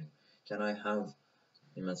استفاده می‌کنیم. can I have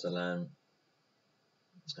این مثلا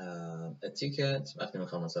a ticket وقتی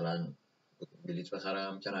میخوام مثلا بلیط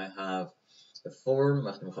بخرم. can I have a form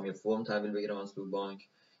وقتی میخوام یه فرم تحویل بگیرم از تو بانک.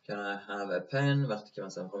 can I have a pen وقتی که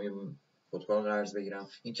مثلا میخوام یه خودکار قرض بگیرم.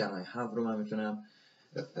 این can I have رو من میتونم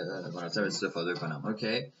مرتب استفاده کنم.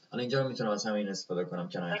 اوکی الان اینجا رو میتونم از همین استفاده کنم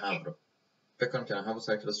can I have رو. فکر کنم can I have رو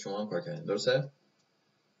سر کلاس شما هم کار کردین درسته؟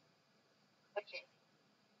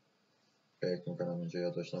 فکر میکنم اینجا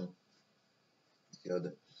یاد داشتم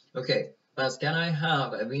زیاده. اوکی پس can I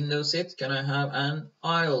have a window seat, can I have an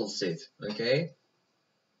aisle seat. اوکی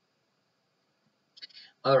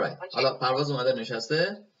alright حالا پرواز اومده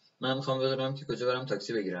نشسته، من میخوام بدونم که کجا برم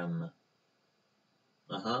تاکسی بگیرم.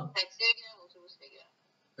 تاکسی بگیرم اتوبوس بگیرم.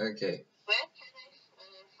 اوکی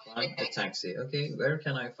find a taxi. اوکی where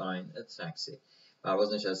can I find a taxi.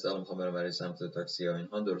 پرواز نشسته، حالا میخوام برم برای سمت تاکسی ها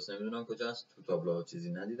اینها، درست نمیدونم کجاست، تو تابلو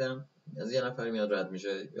چیزی ندیدم، از یه نفری میاد رد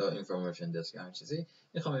میشه یا اینفورمیشن دسک یا هر چیزی،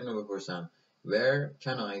 میخوام اینو بپرسم where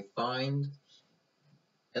can I find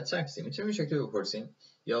a taxi. میتونیم این شکلی بپرسیم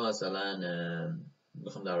یا مثلا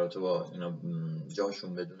میخوام در رابطه با اینا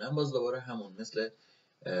جاشون بدونم، باز دوباره همون مثل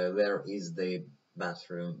where is the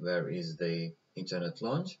bathroom, where is the internet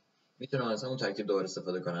launch، میتونم از همون ترکیب دوباره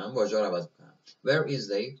استفاده کنم، واژه رو عوض کنم. where is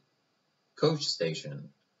the coach station,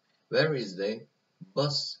 where is the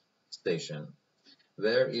bus station,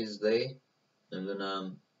 where is the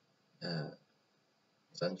نمیدونم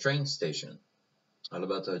مثلا train station. حالا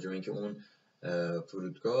با توجه به اینکه اون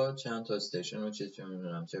فرودگاه چند تا استیشن و چه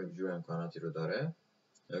میدونم چه جور امکاناتی رو داره،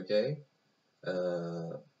 اوکی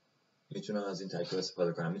میتونم از این ترکیب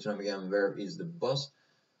استفاده کنم. میتونم بگم where is the bus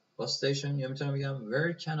station یا میتونم بگم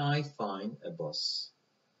where can I find a bus.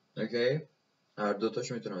 اوکی هر دو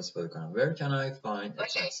تاشو میتونم استفاده کنم. where can I find a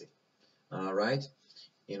taxi. alright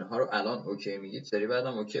اینها رو الان اوکی میگید، سری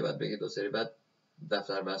بعدم اوکی بعد بگید، دو سری بعد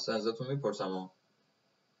دفتر بسته ازتون میپرسم.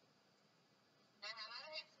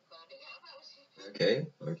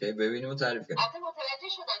 اوکی ببینیم و تعریف کنیم. البته متوجه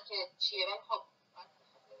شدم که چیه ولی خب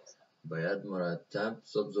باید مرتب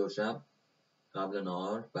صبح ظهر شب قبل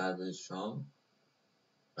نهار بعد شام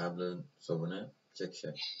قبل صبحونه چک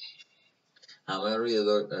شه. همه رو یه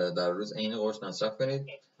در روز عین قرص مصرف کنید،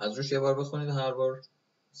 از روش یه بار بخونید، هر بار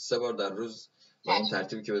 3 بار در روز با اون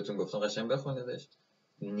ترتیبی که بهتون گفتم قشنگ بخونیدش.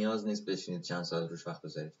 نیاز نیست بشینید چند ساعت روش وقت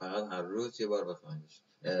بذارید، فقط هر روز یه بار بخونیدش،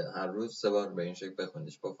 هر روز 3 بار به این شکل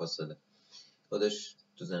بخونیدش با فاصله، خودش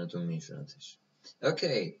تو ذهنتون میشونتش.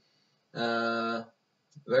 اوکی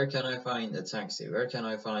where can I find a taxi, where can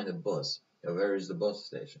I find a bus, where is the bus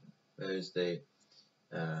station, where is the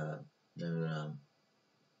نمیدونم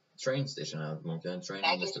train station. ممکن train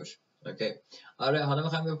هم داشته باشه. اوکی آره حالا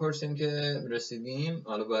میخوایم بپرسیم که رسیدیم،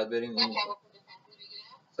 حالا باید بریم اون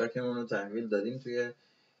سرکمون رو تحویل دادیم توی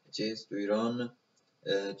چیز تو ایران،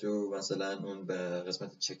 تو مثلا اون به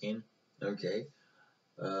قسمت چکین. اوکی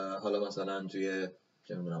حالا مثلا توی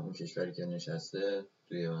چه میدونم اون کشوری که نشسته،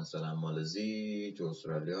 توی مثلا مالزی، تو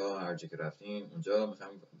استرالیا، هر جا که رفتیم اونجا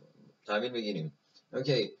میخوایم تحویل بگیریم.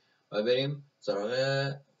 اوکی باید بریم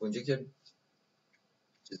سراغ اونجا که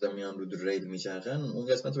چیزا میان رو ریل میچرخن، اون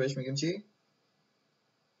قسمت رو بهش میگیم چی؟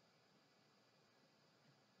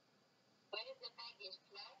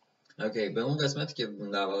 اوکی، به اون قسمتی که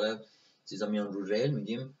در واقع چیزا میان رو ریل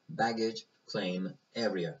میگیم baggage claim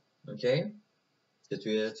area. اوکی، که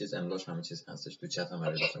توی چیز املاش همه چیز هستش، تو چت هم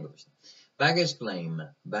برای داشتم گذاشتم. baggage claim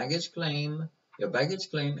یا baggage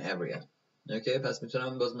claim area. اوکی، پس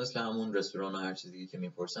میتونم باز مثل همون رستوران و هر چیزی که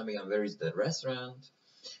میپرسم بگم where is the restaurant,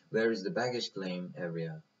 where is the baggage claim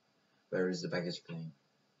area, where is the baggage claim.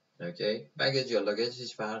 اوکی، baggage یا luggage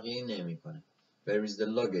هیچ فرقی نمیکنه. where is the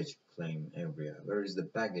luggage claim area, where is the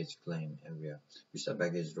baggage claim area. بیشتر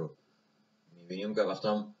baggage رو میبینیم که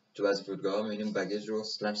وقتا تو بعضی فرودگاه ها میبینیم baggage رو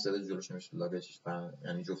سلش زده جلوش نمیشه، luggage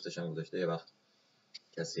یعنی جفتش هم گذاشته یه وقت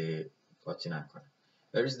کسی قاطی نکنه.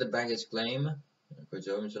 where is the baggage claim،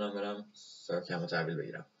 کجا میتونم برم ساکم و تحویل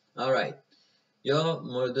بگیرم. alright، یا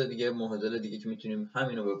مورد دیگه، معادله دیگه که میتونیم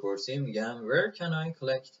همینو بپرسیم، میگم where can I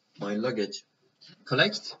collect my luggage.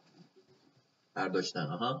 collect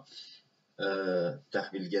برداشتن،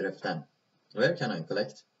 تحویل گرفتن. where can I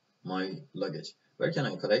collect my luggage, where can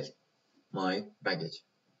I collect my baggage.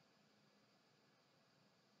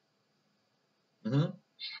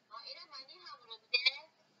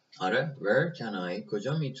 آره، where can I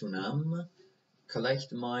کجا میتونم collect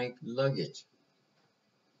my luggage.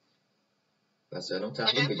 پس الان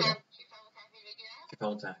تحویل بگیرم،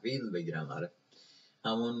 کیفمو تحویل بگیرم. آره،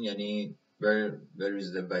 همون یعنی where is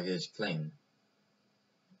the baggage claim.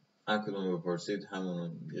 هر کدوم بپرسید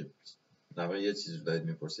همون در واقع یه چیزی رو دارید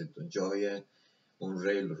میپرسید، جای اون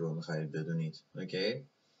ریل رو میخواید بدونید. اوکی،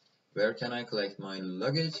 where can I collect my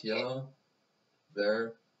luggage یا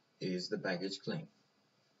where is the baggage claim.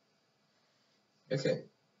 اوکی،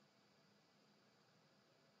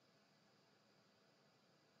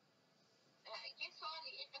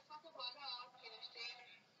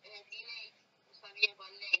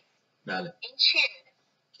 بله. این چه؟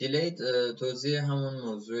 delayed توضیح همون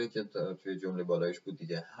موضوعی که توی جمله بالایش بود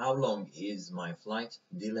دیگه. how long is my flight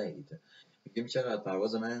delayed. میگیم چقدر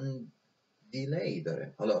پرواز من delay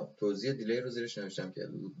داره. حالا توضیح delay رو زیرش نوشتم که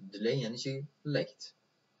delay یعنی چی؟ late.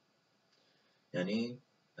 یعنی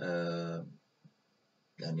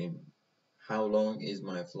how long is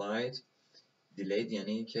my flight delayed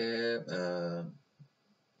یعنی که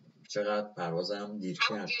چقدر پروازم دیر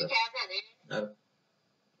کرده.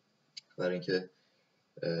 برای اینکه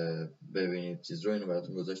ببینید چیز رو، اینو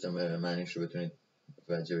براتون گذاشتم معنیش رو بتونید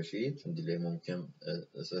متوجه بشید، چون دیلی ممکن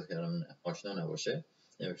احساس کردم آشنا نباشه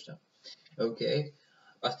نوشتم. اوکی،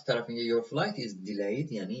 وقتی طرف میگه your flight is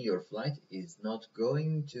delayed یعنی your flight is not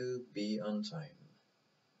going to be on time.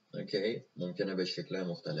 اوکی، ممکنه به شکل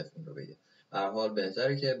مختلف این رو بگه. هر حال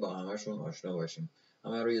بهتره که با همشون آشنا باشیم،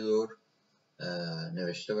 همه رو یه دور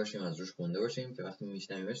نوشته باشیم، از روش خونده باشیم که وقتی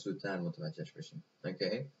میشنویمش زودتر متوجهش بشیم.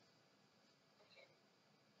 اوکی،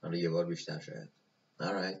 حالا یه بار بیشتر شاید.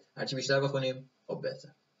 alright، هرچی بیشتر بخونیم خب بهتر.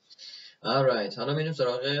 alright، حالا میریم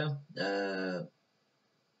سراغ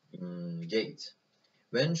gate.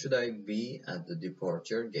 when should I be at the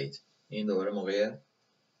departure gate. این دوباره موقع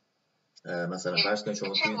مثلا فرض کنید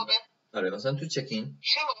شما توی مثلا تو چکین.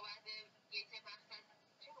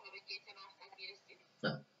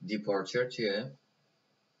 نه، departure چیه؟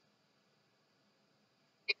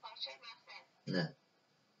 نه،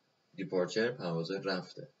 departure پرواز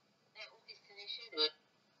رفته.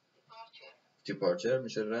 departure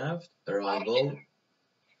میشه رفت. arrival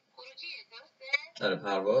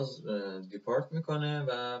پرواز دیپارت میکنه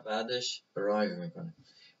و بعدش arrive میکنه.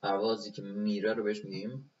 پروازی که میره رو بهش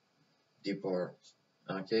میگیم دیپارت.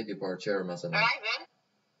 اوکی، دیپارچر مثلا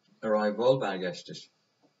arrival برگشتش.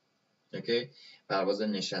 اوکی، پرواز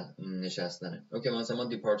نشستنه. اوکی، مثلا ما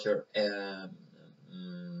دیپارچر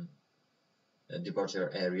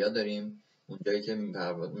اریا داریم، اون جایی که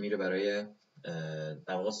میره برای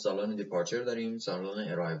در واقع سالن دیپارچر داریم،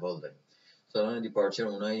 سالن arrival داریم. سالن دیپارچر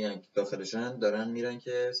اونایی که داخلشن دارن میرن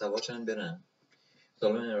که سوارشن برن.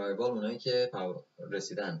 سالن arrival اونایی که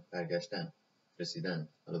رسیدن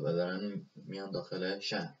حالا دارن میان داخل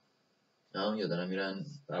شهر یا دارن میرن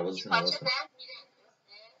پروازشون آغاز کنن.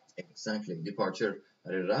 exactly، departure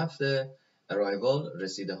برای رفته، arrival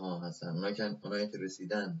رسیده ها هستن، اونایی که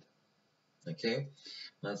رسیدند. اوکی،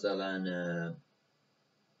 مثلا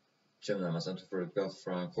چه میدونم، مثلا تو فرودگاه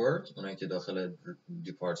فرانکفورت اونایی که داخل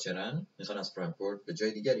دیپارچرن میخوان از فرانکفورت به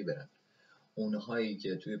جای دیگری برن. اونهایی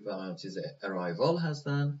که توی چیز arrival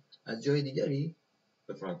هستن از جای دیگری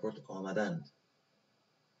به فرانکفورت آمدند.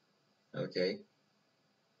 اوکی،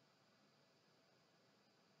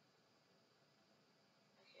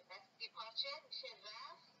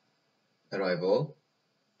 arrival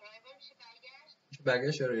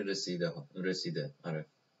برگشت یا رسیده. آره،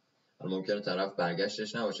 حالا ممکنه طرف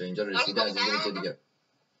برگشتش نباشه، اینجا رسیده از اینجا به دیگه.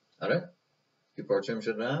 آره، دیپارچر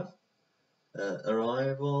میشه رفت،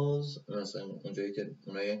 arrivals مثلا اونجایی که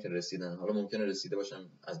اونایی که رسیدن، حالا ممکنه رسیده باشن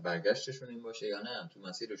از برگشتشون این باشه یا نه تو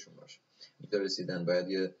مسیرشون باشه. اینجا رسیدن باید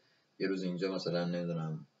یه روز اینجا مثلا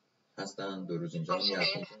نمیدونم هستن، 2 روز اینجا میرن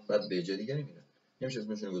بعد به جای دیگری میرن، نمیشه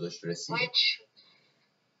اسمشون گذاشت رسیده.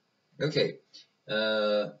 اوکی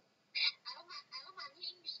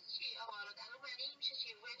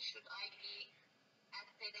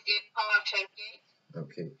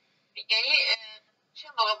اوکی یعنی چه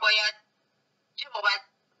موقع باید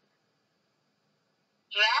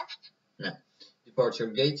رفت؟ نه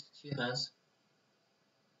departure gate چی هست؟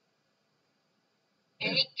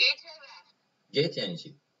 یعنی گیت رفت. گیت یعنی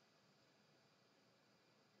چی؟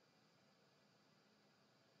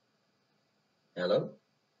 هلو؟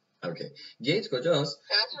 اوکی گیت کجاست؟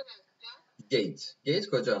 گیت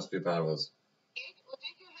کجاست توی پرواز؟ گیت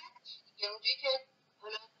اونجایی که رد میشه دیگه، اونجایی که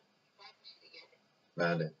حالا رد میشه دیگه.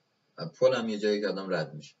 بله پل هم یه جایی که آدم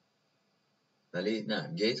رد میشه، ولی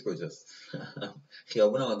نه گیت کجاست؟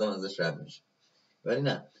 خیابون آدم ازش رد میشه، ولی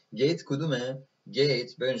نه گیت کدومه؟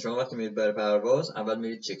 گیت ببین شما وقتی میرید برای پرواز اول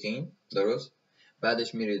میرید چکین، درست؟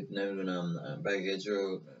 بعدش میرید نمیدونم بگیج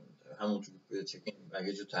رو همون تو چکین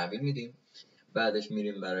بگیج رو تحویل میدیم، بعدش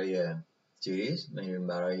میریم برای چیز، میریم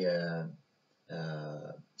برای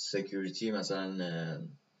سکیوریتی مثلا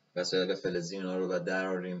وسایل فلزی اینا رو بعد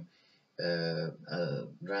دراریم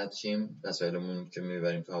رد شیم، وسایلمون که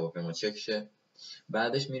میبریم تو هواپیما چک شه،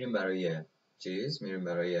 بعدش میریم برای چیز، میریم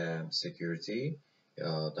برای سکیوریتی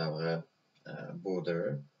یا در واقع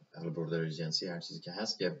بوردر ایجنسی هر چیزی که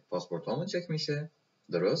هست که پاسپورت هامون چک میشه،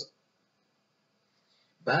 درست؟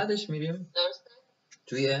 بعدش میریم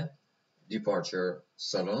توی دیپارچر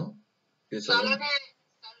سالن، توی سالن که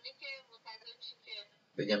منتظر میشیم که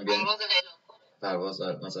بگم پرواز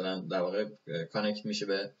مثلا در واقع کانکت میشه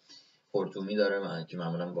به خرطومی داره که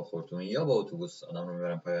معمولا با خرطومی یا با اتوبوس آدم رو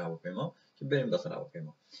میبرن پای هواپیما که بریم داخل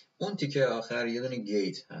هواپیما. اون تیکه آخر یه دونه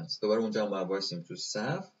گیت هست، دوباره اونجا هم باید وایسیم تو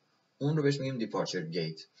صف، اون رو بهش میگیم دیپارچر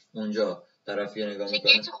گیت. اونجا طرف یه نگاه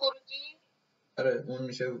میکنه گیت خروجی. آره اون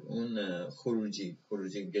میشه اون خروجی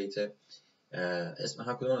گیت. اسم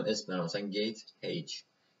هر کدوم اسم داره، مثلا گیت H،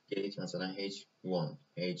 گیت مثلا H1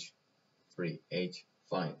 H3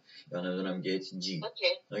 H5 یا نمیدونم گیت G.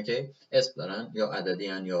 اوکی اسم دارن یا عددی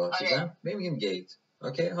ان یا چیزن، میگیم گیت.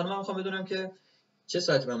 اوکی حالا من میخوام بدونم که چه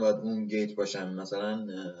ساعتی من باید اون گیت باشم. مثلا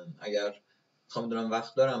اگر میخوام بدونم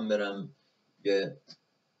وقت دارم برم یه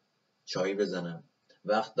چایی بزنم،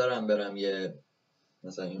 وقت دارم برم یه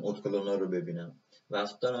مثلا این اتکلونا رو ببینم،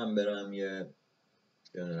 وقت دارم برم یه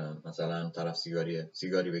مثلا طرف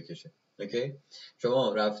سیگاری بکشه. اوکی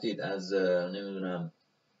شما رفتید از نمیدونم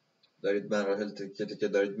دارید مراحل که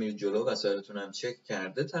دارید میرید جلو، وسایلتون هم چک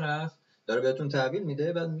کرده، طرف داره بهتون تحویل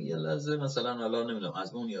میده، بعد یه لحظه مثلا حالا نمیدونم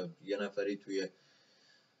از اون یا یه نفری توی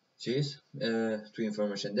چیز توی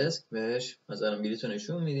اینفورمیشن دسک بهش مثلا بلیطو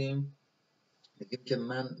نشون میدیم، میگیم که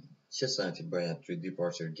من چه ساعتی باید توی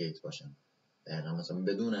دیپارچر گیت باشم. دقیقا مثلا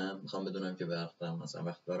میخوام بدونم که مثلا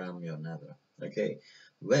وقت دارم یا ندارم. اوکی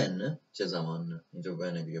when چه زمان، اینجا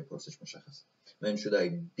when دیگه پرسش مشخص. when should I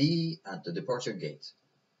be at the departure gate،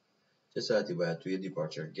 چه ساعتی باید توی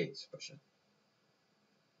دیپارچر گیت باشه.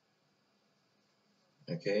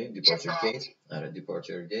 اوکی دیپارچر گیت، آره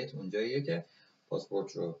دیپارچر گیت اونجاییه که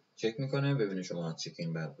پاسپورت رو چک میکنه ببینه شما از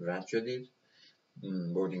چکین بعد رد شدید،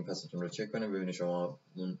 بوردینگ پاستون رو چک کنه ببینه شما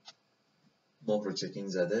اون مهر رو چکین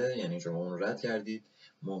زده یعنی شما اون رو رد کردید،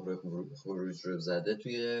 مهر خروج رو زده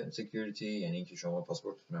توی سکیوریتی یعنی اینکه شما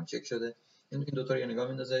پاسپورتتون هم چک شده. این دو تا رو یه نگاه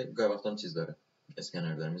میندازه، گاهی وقتا چیز داره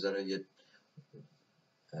اسکنر داره میذاره یه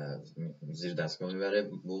زیر دستگاه میبره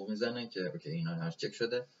بوق میزنه که اوکی اینا هر چک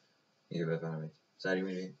شده میگه بفرمایید، سری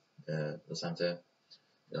میرید به سمت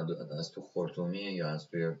از تو خرطومی یا از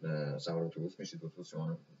توی سوار اتوبوس میشید، اتوبوس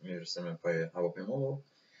شما میرسه پای هواپیما و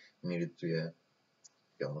میرید توی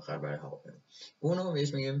یا آخر برای هواپیما. اونو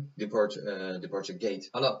بهش میگیم departure gate.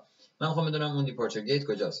 حالا من میخوام بدونم اون departure gate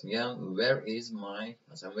کجاست، میگم where is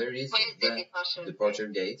the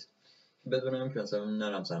departure gate، بدونم که مثلا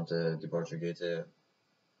نرم سمت departure gate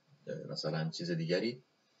مثلا چیز دیگری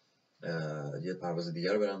یه پرواز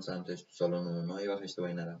دیگر رو برم سمتش، تو سالن اونها یا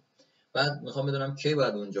اشتباهی نرم. بعد میخوام بدونم کی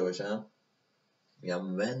باید اونجا باشم،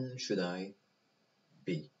 میگم when should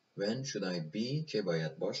I be کی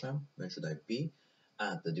باید باشم، when should I be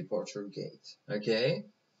at the departure gate. Okay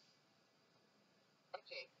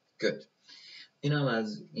good. اینم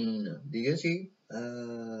از این دیگه چی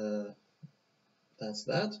that's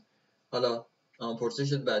that. حالا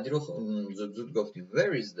پرسش بعدی رو زود گفتیم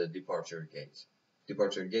where is the departure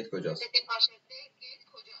gate کجاست.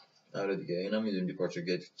 آره دیگه اینا میدونیم departure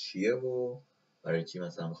gate چیه و برای چی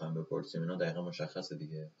مثلا میخوایم بپرسیم، اینا دقیقا مشخصه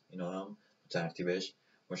دیگه. اینا هم ترتیبش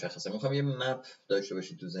مشخصه. میخوام یه مپ داشته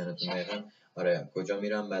باشید تو ذهنتون دقیقاً. آره کجا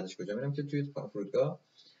میرم بعدش کجا میرم که توی فرودگاه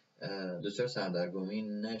دچار سردرگمی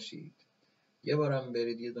نشید. یه بارم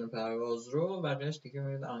برید یه دونه پرواز رو بقیه‌اش دیگه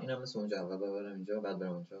میرید اینم مثل اونجا اول برم اینجا بعد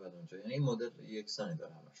برم اونجا بعد اونجا. یعنی این مدل یکسانی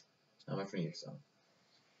داره همشون یکسان.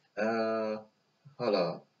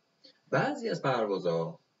 حالا بعضی از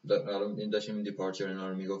پروازها حالا داشتیم این دیپارچر اینا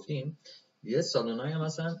رو میگفتیم، یه سالن‌های هم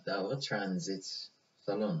مثلا در واقع ترانزیت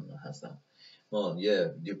سالن هستن. ما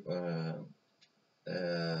یه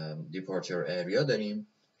دیپارچر اریا داریم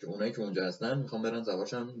که اونایی که اونجا هستن میخوام برن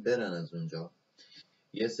سوارشن برن از اونجا.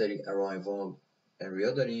 یه سری ارایوال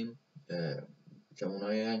اریا داریم که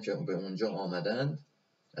اونایی که به اونجا آمدن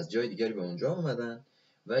از جای دیگری به اونجا آمدن،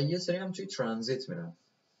 و یه سری هم توی ترانزیت میرن.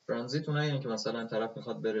 ترانزیت اونایی که مثلا طرف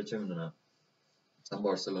میخواد بره چه میدونم مثلا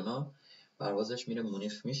بارسلونا، پروازش میره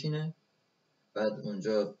مونیخ میشینه، بعد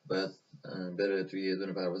اونجا بعد بره توی یه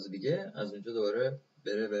دونه پرواز دیگه از اونجا دوباره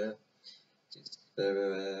بره به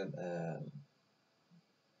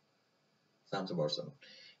سمت بارسلونا.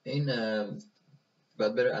 این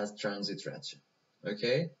بعد بره از ترانزیت رد شه.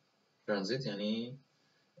 اوکی، ترانزیت یعنی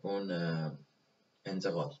اون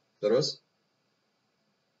انتقال، درست؟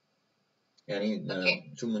 یعنی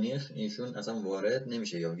تو مونیخ ایشون اصلا وارد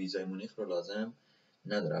نمیشه یا ویزای مونیخ رو لازم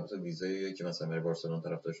نداره. البته ویزایی که مثلا برای بارسلونا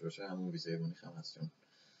طرف داشته باشه همون ویزای مونیخ هم هست، چون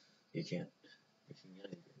یکی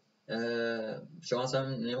شما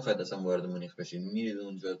اصلا نمیخواید اصلا وارد مونیخ بشید، میرید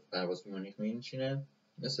اونجا پرواز مونیخ میشینه.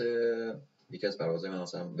 مثل یکی از پروازهای من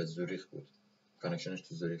مثلا به زوریخ بود، کانکشنش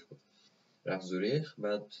تو زوریخ بود، رفت زوریخ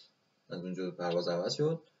بعد از اونجا پرواز عوض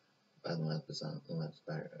شد بعد اومد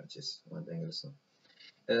اومد انگلستان.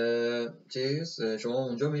 شما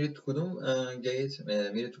اونجا میرید تو کدوم گیت،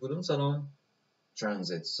 میرید تو کدوم سالن؟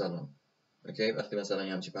 ترانزیت سالن. اوکی، وقتی مثلا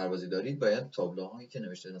یه همچین پروازی دارید باید تابلوهایی که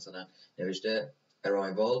نوشته مثلا نوشته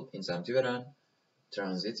arrival این سمتی برن،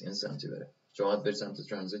 ترانزیت این سمتی بره. شما برید سمت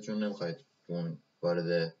ترانزیت چون نمیخواید اون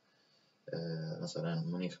وارد مثلا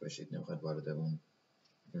مونیخ بشید، نمیخواید وارد اون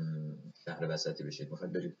شهر وسطی بشید،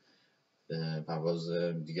 میخواید برید پرواز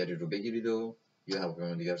دیگری رو بگیرید و یا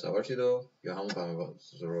هواپیما دیگر سوار شید و یا همون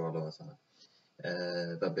پرواز رو حالا مثلا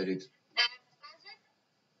و برید.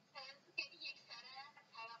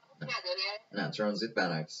 نه ترانزیت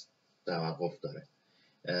برعکس توقف داره،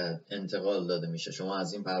 انتقال داده میشه. شما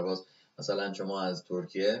از این پرواز مثلا شما از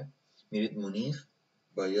ترکیه میرید مونیخ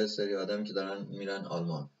با یه سری آدم که دارن میرن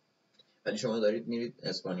آلمان، ولی شما دارید میرید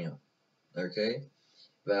اسپانیا. اوکی،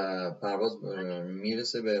 و پرواز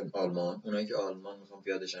میرسه به آلمان، اونایی که آلمان میخوان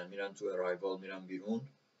پیادهشن میرن تو ارایوال میرن بیرون،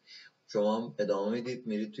 شما ادامه میدید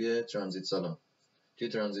میرید توی ترانزیت سالن. توی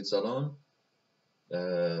ترانزیت سالن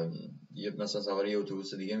مثلا سوار یه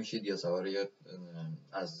اتوبوس دیگه میشید یا سوار یه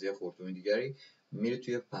از یه خرطوم دیگری میرید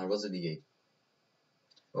توی پرواز دیگه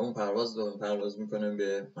و اون پرواز میکنه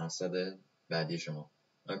به مقصد بعدی شما.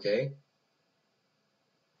 اوکی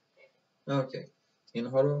اوکی،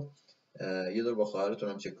 اینها رو یه دور با خواهرتون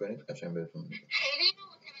هم چک کنید قشنگ بهتون میگه. خیلی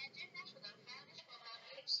متوجه نشدم فرقش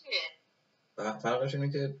با چیه؟ فرقش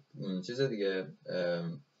اینه که چیز دیگه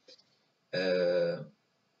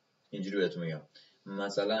اینجوری بهتون میگم.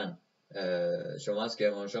 مثلا شما از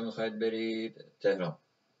کرمانشاه میخواید برید تهران،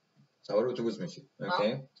 سوار اتوبوس میشید.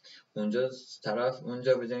 اوکی، اونجا طرف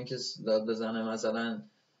اونجا به جای اینکه داد بزنه مثلا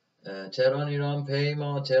تهران ایران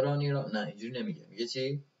پیما تهران ایران، نه اینجوری نمیگه. میگه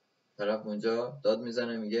چی؟ طرف اونجا داد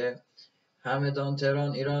میزنه میگه همدان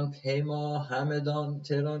تهران ایران پیما، همدان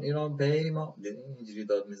تهران ایران پیما. دیدین اینجوری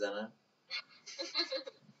داد میزنن.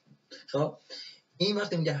 خب این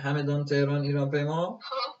وقتی میگه همدان تهران ایران پیما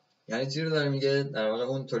یعنی چی رو داره میگه؟ در واقع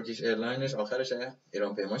اون ترکیش ایرلاینش آخرش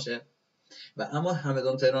ایران پیماشه. و اما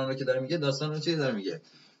همدان تهران رو که داره میگه داستان رو چی داره میگه؟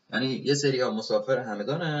 یعنی یه سری‌ها مسافر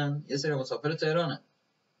همدانن، یه سری مسافر تهرانن،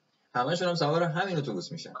 همه‌شون هم سوار همین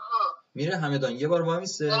اتوبوس میشن. میره همدان یه بار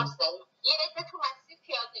وامیسته، یه عده تو مسیر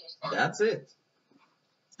پیاده میشن. That's it.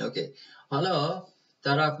 اوکی، حالا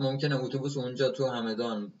طرف ممکنه اتوبوس اونجا تو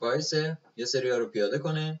همدان وایسه، یه سری‌ها رو پیاده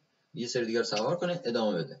کنه، یه سری دیگر سوار کنه،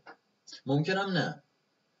 ادامه بده. ممکنم نه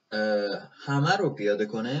همه رو پیاده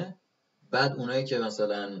کنه، بعد اونایی که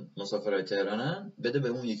مثلا مسافرای تهرانن بده به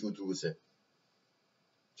اون یکی اتوبوسه.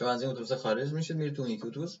 شما از این اتوبوس خارج میشید میرید تو اون یکی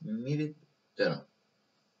اتوبوس میرید تهران.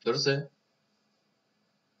 درسته؟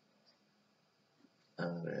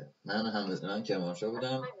 آره من کرمانشاه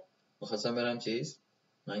بودم می‌خواستم برم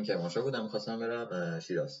می‌خواستم برم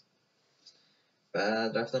شیراز.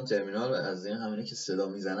 بعد رفتم ترمینال و از این همینه که صدا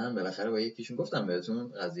میزنن بالاخره با یکیشون گفتم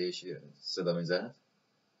بهتون قضیه صدا میزد،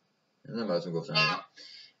 نمیدونم براتون گفتم.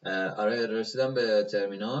 آره رسیدم به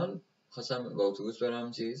ترمینال، خواستم با اتوبوس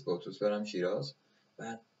برم شیراز.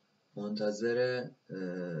 بعد منتظر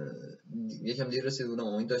یکم دیر رسید بودم،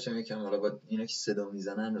 امید داشتم یکم حالا با اینا که صدا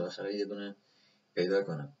میزنن بالاخره یه دونه پیدا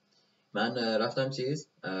کنم. من رفتم چیز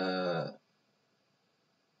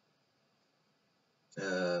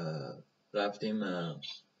رفتیم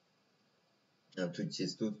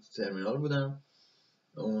تو ترمینال بودم،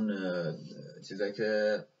 اون چیزایی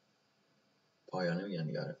که پایانه میگن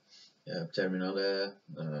دیگه، ترمینال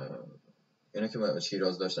اینا که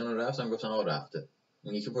شیراز داشتن رو رفتم، گفتن آقا رفته.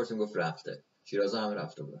 اون یکی پرسیم گفت رفته، شیراز هم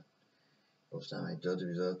رفته بودن. گفتم ایداد و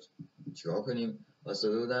بیداد چیکار کنیم؟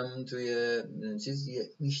 واسطه بودم توی چیزی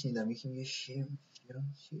میشنیدم، یکی میگه شیر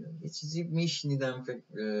یه چیزی میشنیدم،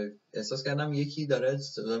 احساس کردم یکی داره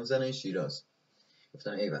صدا میزنه شیراز.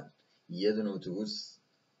 گفتم ایول، یه دونه اتوبوس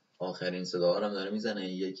آخرین صدا هم داره میزنه،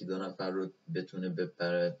 یکی دو نفر رو بتونه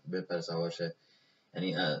بپره سوارشه،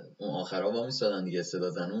 یعنی اون آخرها با میستادن دیگه صدا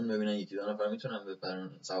زنون ببینن یکی دو نفر میتونن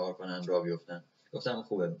بپرن سوار کنن راه بیفتن. گفتم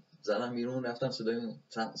خوبه، زدم بیرون رفتم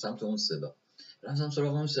سمت اون صدا، رفتم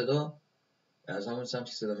سراغ اون صدا. از همون سمت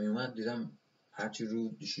که صدا میومد دیدم هرچی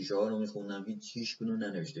رو شیشه ها رو میخوندم هیچ کدوم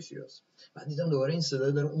ننوشته شیراز. بعد دیدم دوباره این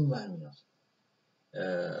صدا داره اون ور میاد،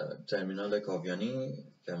 ترمینال کاویانی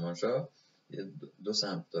کرمانشاه دو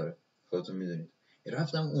سمت داره خودتون میدونید.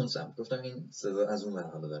 رفتم اون سمت، گفتم این صدا از اون ور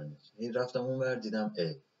حالا داره میاد. رفتم اون ور دیدم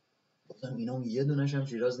گفتم اینا یه دونش هم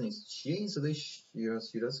شیراز نیست، چیه این صدای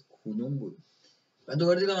شیراز کدوم بود؟ بعد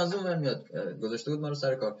دوباره دیدم از اون ور میاد، گذاشته بود ما رو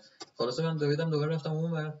سر کار. خلاصه من دوباره رفتم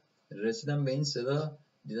اون ور، رسیدم به این صدا،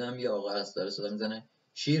 دیدم یه آقا هست داره صدا میزنه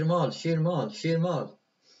شیرمال شیرمال شیرمال.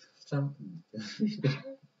 گفتم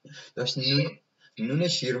داشت نون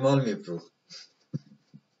شیرمال میفروخت.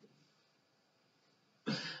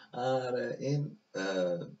 آره این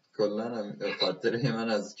کلا خاطره من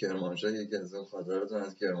از کرمانشاه، یکی از اون خاطراتون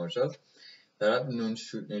از کرمانشاه. طرف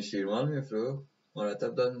نون شیرمال میفروخت،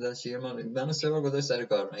 مرتب داد میزد شیرمال. من 3 بار گذاشت سر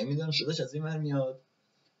کار، من میدونم صداش از این ور میاد.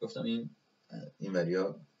 گفتم این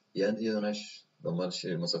وریا یه دونش دنبال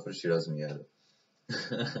مسافر شیراز میگرده.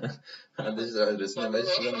 بعدش رسیدم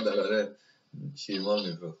بهش دیدم داره شیرمال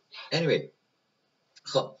میفروخت. anyway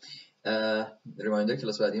خب ریمایندر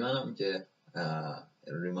کلاس بعدی منم که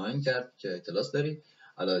ریمایند کرد که کلاس داری.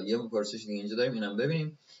 حالا یه پرسش دیگه اینجا داریم، اینم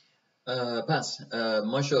ببینیم. پس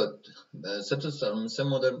ما شد 3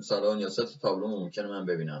 مدل سالن یا 3 تابلو ممکنه من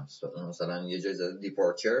ببینم. مثلا یه جای زده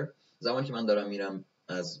دیپارچر، زمانی که من دارم میرم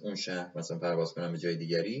از اون شهر مثلا پرواز کنم به جای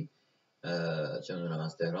دیگری، چه میدونم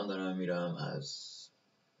از تهران دارم میرم، از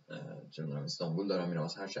چه میدونم استانبول دارم میرم،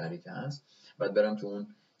 از هر شهری که هست، بعد برم تو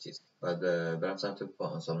اون چیز، بعد برم سمت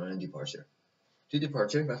سالن دیپارچر. توی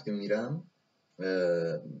دیپارچر وقتی میرم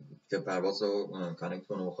که پرواز رو کانکت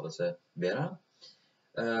کنم و خلاصه برم،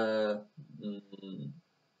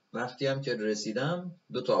 وقتی هم که رسیدم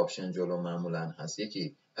 2 تا آپشن جلو معمولا هست،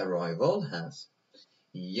 یکی arrival هست،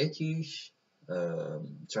 یکیش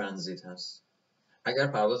ترانزیت هست. اگر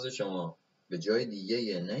پرواز شما به جای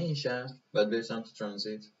دیگه نه این شهر، باید برید سمت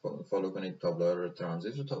ترانزیت، فالو کنید تابلوها رو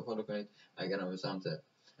ترانزیت رو فالو کنید. اگر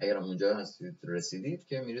هم اونجا هستید رسیدید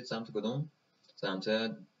که میرید سمت کدوم؟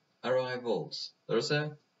 سمت arrivals.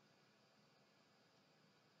 درسته؟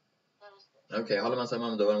 اوکی. حالا مثلا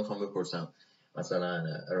من دوباره میخوام بپرسم مثلا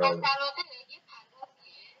arrival.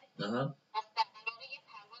 نه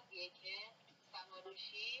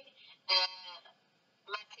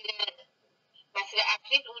مسیر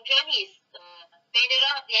اصلی اونجا نیست، بین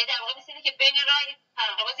راه، یعنی در واقع مثل اینه که بین راه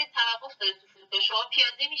پرواز توقف داره تو فرودگاه، شما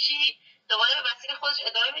پیاده میشی دوباره به مسیر خودش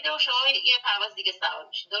ادامه میده و شما یه پرواز دیگه سوار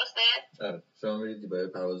میشی. درسته؟ آره، شما میرید با یه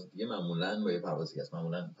پرواز دیگه، معمولاً با یه پرواز دیگه است،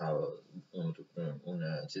 معمولاً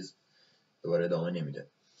اون چیز دوباره ادامه نمیده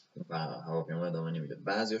و هواپیما ادامه نمیده.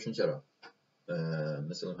 بعضیاشون چرا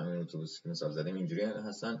مثل اون همین اتوبوس که مثال زدیم اینجوری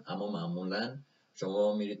هستن، اما معمولاً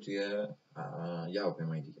شما میرید توی یه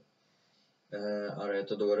هواپیمای دیگه. آره،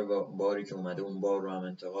 تا دوباره باری که اومده اون بار رو هم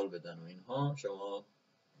انتقال بدن و اینها، شما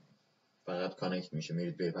فقط کانکت میشه،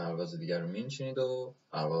 میرید به پرواز دیگر رو میشینید و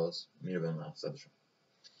پرواز میره به مقصدشون.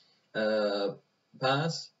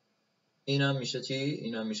 پس اینم میشه چی؟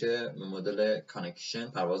 اینم میشه مدل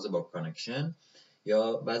کانکشن، پرواز با کانکشن.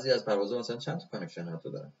 یا بعضی از پروازها مثلا چند تا کانکشن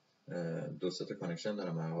حتی دارن، 2-3 تا کانکشن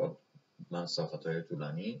دارن، به هر حال مسافت‌های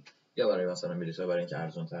طولانی، یا برای مثلا بلیط‌ها برای اینکه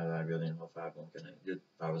ارزان‌تر در بیاد اینها فرق ممکنه یه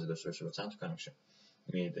پروازی داشته باشه با چند تا کانکشن،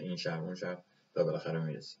 میرید این شهر اون شهر تا بالاخره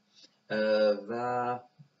میرسی. و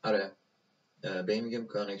آره، به این میگیم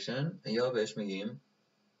کانکشن یا بهش میگیم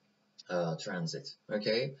ترانزیت.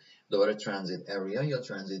 اوکی، دوباره ترانزیت اریا یا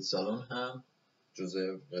ترانزیت سالن هم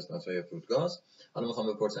جزء قسمت‌های فرودگاه است. حالا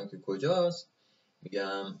میخوام بپرسم که کجاست،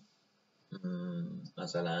 میگم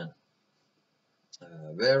مثلا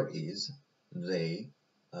where is the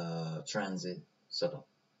transit salon.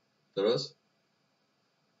 درست؟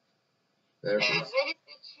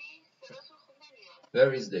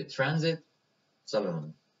 Where is the transit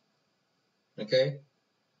salon? Okay.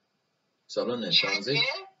 Salon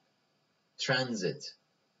transit.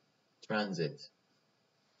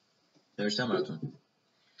 نوشتم براتون.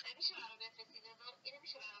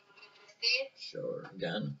 Sure.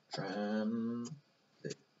 Again.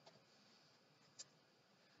 Transit.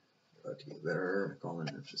 Where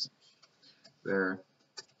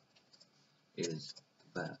is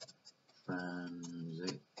that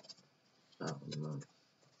transit salon?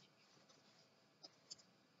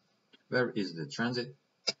 Where is the transit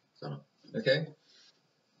salon? Okay.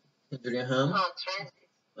 اینجوری هم.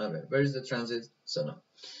 آره. Where is the transit salon?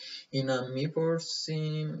 اینا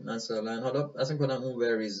میپرسیم مثلا حالا اصلا کنم اون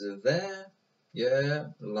where is the یه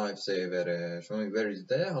لایف سیوره. شما where is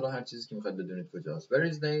the حالا هر چیزی که میخواید بدونید کجاست. Where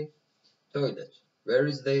is the toilet? Where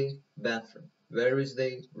is the bathroom? Where is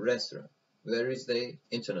the restaurant? Where is the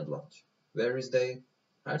internet launch? Where is the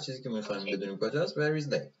هر چیزی که میخوایم بدونیم کجاست. Where is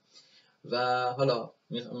the و حالا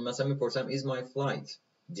مثلا میپرسم is my flight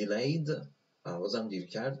delayed؟ پروازم دیر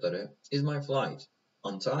کرد داره. Is my flight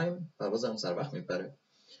on time؟ پروازم سر وقت میپره.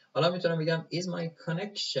 حالا میتونم بگم is my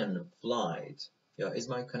connection flight یا is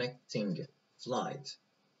my connecting flight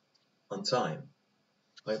on time؟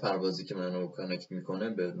 آیا پروازی که منو کانکت میکنه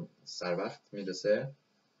به سر وقت میرسه؟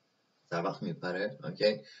 سر وقت میپره؟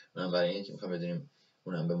 اوکی. من برای اینکه میخوام بدونیم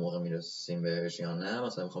اونم به موقع میرسیم بهش یا نه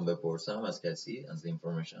مثلا میخوام بپرسم از کسی از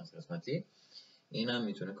اینفورمیشن از قسمتی اینم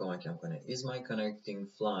میتونه کمکم کنه. is my connecting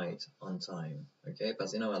flight on time؟ اوکی.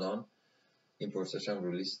 پس اینم الان این پرسش هم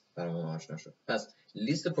رو لیست برامون آشنا شد. پس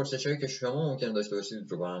لیست پرسش هایی که شما ممکن داشته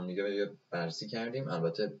باشید رو با هم دیگه بررسی کردیم.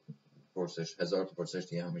 البته پرسش 1000 تا پرسش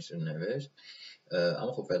دیگه هم میشه نوشت.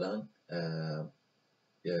 اما خب فعلا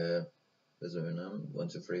بذارم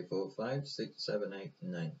 1 2 3 4 5 6 7 8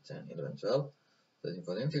 9 10 11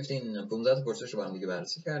 12 13 14 15 15 تا پرسش رو با هم دیگه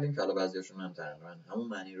بررسی کردیم که حالا بعضیاشون هم تقریبا همون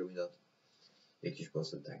معنی رو میداد. یکیش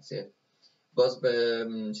پاسخ تکسیه. باز به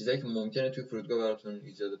چیزایی که ممکنه توی فرودگاه براتون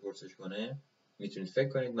ایجاد پرسش کنه میتونید فکر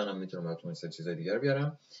کنید. منم میتونم براتون سه چیزای دیگر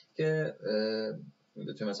بیارم که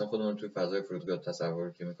بتونیم مثلا خودمون توی فضای فرودگاه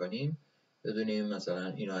تصور که میکنیم بدونیم مثلا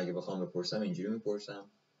اینو اگه بخوام بپرسم اینجوری میپرسم.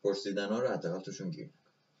 پرسیدنا رو حداقل توشون گیر نکنم.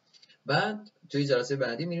 بعد توی جلسه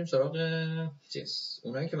بعدی میریم سراغ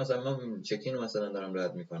اونایی که مثلا من چکین رو مثلا دارم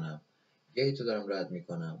رد میکنم، گیت رو دارم رد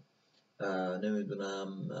میکنم،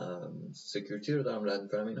 نمیدونم سکیوریتی رو دارم رد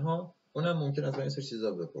میکنم. اینها اونم ممکن است این سری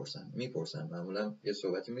چیزا میپرسن. معمولا یه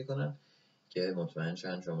صحبتی میکنن که مطمئن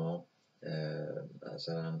شن شما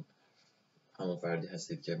مثلا همون فردی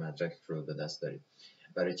هستید که مدرک رو به دست دارید.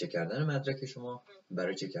 برای چک کردن مدرک شما،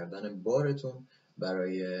 برای چک کردن بارتون،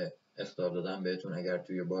 برای اخطار دادن بهتون اگر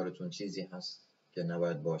توی بارتون چیزی هست که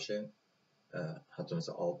نباید باشه، حتی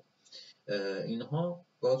مثل آب، اینها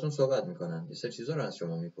باهاتون صحبت میکنن. یه سری چیزا رو از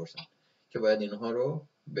شما میپرسن که باید اینها رو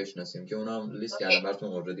بشناسیم که اونا هم لیست کردم براتون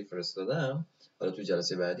اوردی فرستادم. حالا تو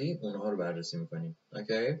جلسه بعدی اونها رو بررسی میکنیم.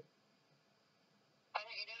 اوکی؟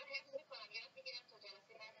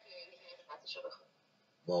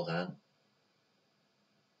 واقعا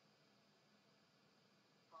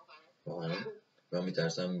من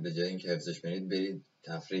میترسم به جای اینکه حفظش کنید برید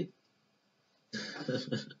تفریح.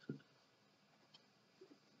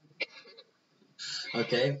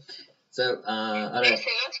 اوکی. آره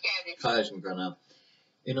خواهش میکنم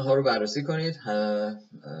اینها رو بررسی کنید.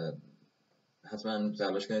 حتما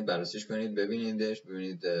تلاش کنید بررسیش کنید، ببینیدش،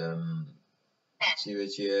 ببینید چی به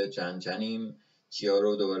چیه، چندیم، چیا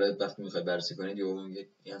رو دوباره وقتی میخواید بررسی کنید یا میگید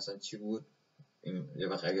این اصلا چی بود. یه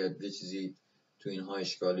وقت اگر یه چیزی تو اینها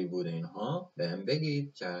اشکالی بود اینها بهم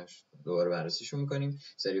بگید که دوباره بررسیشو میکنیم.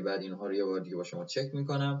 سری بعد اینها رو یه بار دیگه با شما چک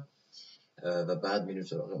میکنم و بعد میریم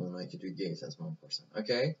سراغ اونایی که توی گیت از ما میپرسن.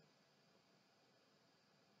 اوکی؟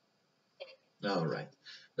 alright.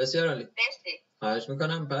 بسیار عالی. خواهش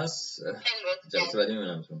میکنم. پس جلسه بعدی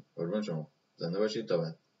میبینمتون. قربون شما. زنده باشید تا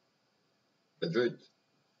بعد. بدرود.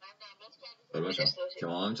 قربون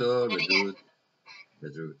شما همینطور.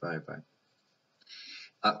 بدرود. بای بای.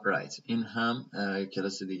 alright. این هم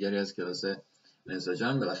کلاس دیگری از کلاس نزا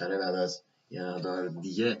جان. بالاخره بعد از یه مقدار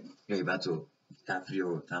دیگه غیبت و تفریح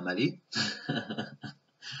و تنبلی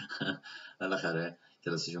بالاخره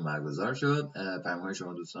کلاسشون برگزار شد. پیام‌های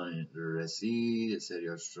شما دوستان رسید.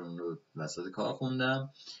 سریاشون رو وسط کار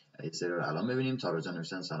خوندم. یه سری رو الان ببینیم. تارا جان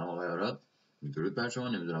نوشتن سلام آقای آراد، درود بر شما.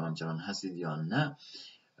 نمیدونم همچنان هستید یا نه.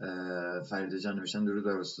 فریده جان نوشتن درود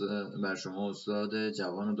بر شما استاد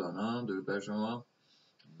جوان و دانا، درود بر شما،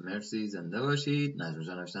 مرسی، زنده باشید. نجم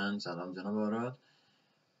جان نوشتن سلام جناب آراد،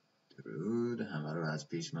 درود. همه رو از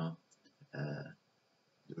پیش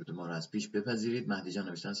درود ما رو از پیش بپذیرید. مهدی جان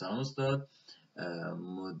نوشتن سلام استاد.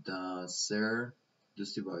 مدثر،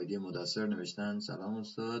 دوستی با آیدی مدثر نوشتن سلام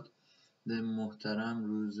استاد محترم،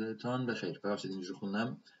 روزتان بخیر. ببخشید اینجوری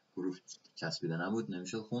خوندم، حروف چسبیده نبود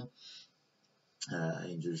نمیشد خون،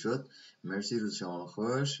 اینجوری شد. مرسی، روز شما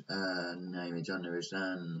خوش. نعیمه جان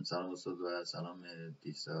نوشتن سلام استاد و سلام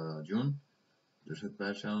دیسا جون، درود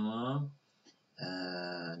بر شما.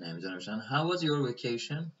 نعیمه جان نوشتن How was your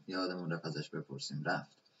vacation؟ یادمون رفت ازش بپرسیم،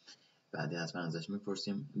 رفت بعدی حتما ازش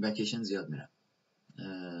میپرسیم. وکیشن زیاد میرن،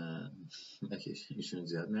 وکیشن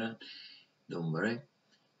زیاد میرن دنباره.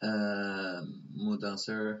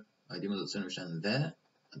 مدثر آیدی مدثر نوشتن the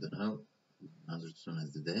I don't know منظورتون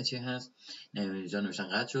از دیده چی هست. نعیمه جان نوشتن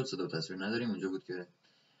قطع شد، صدا و تصویر نداریم، اونجا بود که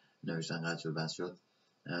نوشتن قطع شد بس شد.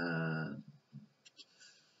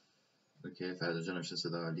 اوکی. فردا جان نوشتن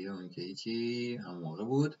صدا عالیه، اون که هیچی هم موقع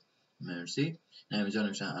بود، مرسی. نعیمه جان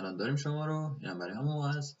نوشتن الان داریم شما رو، اینم برای همون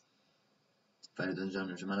موقع است. فریدان جان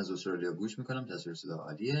نوشتن من از استرالیا گوش میکنم، تصویر صدا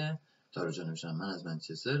عالیه. تارا جان نوشتن من از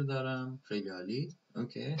منچستر دارم، خیلی عالی.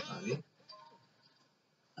 اوکی عالی.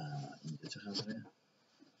 اینجا چه خبره؟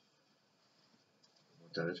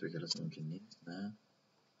 مرتبط به کلاس ممکن نیست، نه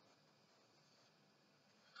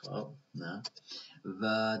خب نه.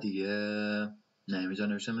 و دیگه نعیمه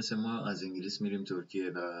جان نوشتن مثل ما از انگلیس میریم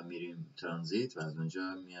ترکیه و میریم ترانزیت و از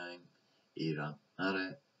اونجا میایم ایران.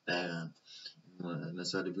 آره دقیقا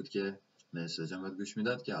مثالی بود که مسیجم باید گوش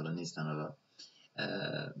میداد که الان نیستن. حالا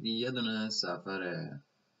یه دونه سفر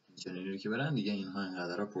چنینی رو که برن دیگه اینها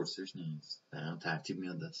اینقدر پرسش نیست، دقیقا ترتیب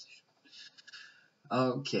میاد دستش.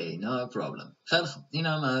 اوکی no problem. خیلی خوب، این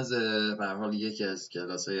هم از به هر حال یکی از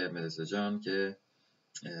کلاس های مدرسه جان که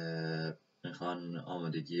میخوان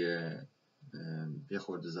آمادگی یه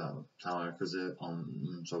خورده تمرکز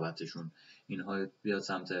صحبتشون اینها بیاد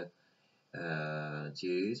سمت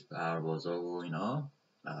چیز پروازا و اینا.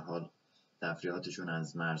 به هر حال تفریحاتشون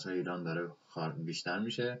از مرزهای ایران داره بیشتر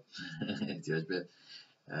میشه احتیاج به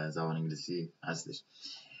زبان انگلیسی هستش.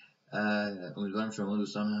 امیدوارم شما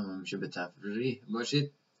دوستان هم همیشه به تفریح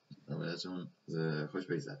باشید و بهتون خوش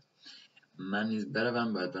بگذره. من نیز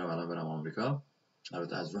برم الان برم آمریکا،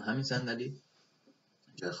 البته از رو همین صندلی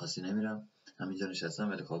جای خاصی نمیرم، همینجا نشستم،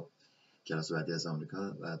 ولی خب کلاس بعدی از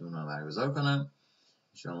آمریکا بعد اون رو برگزار کنم.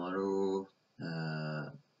 شما رو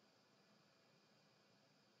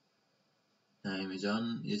نعیمه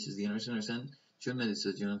جان یه چیز دیگه نوشتن چون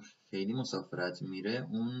مدرسه جان خیلی مسافرت میره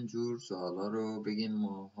اون جور سوالا رو بگین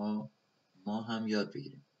ما هم یاد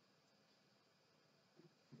بگیریم.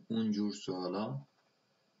 اون جور سوالا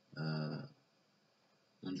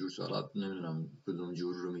نمیدونم کدوم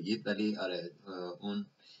جور رو میگید، ولی آره اون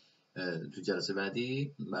تو جلسه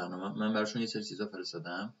بعدی برنامه من براشون یه سری چیزا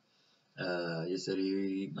فرستادم، یه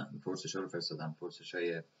سری پرسش ها رو فرستادم، پرسش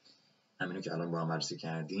های همینو که الان با هم بررسی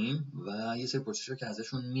کردیم و یه سری پرسش ها که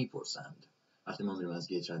ازشون میپرسند. وقتی ما میریم از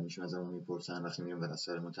گیت رد میشیم ازمون میپرسن، وقتی میریم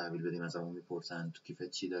وسایلمون تحویل بدیم ازمون میپرسن تو کیفت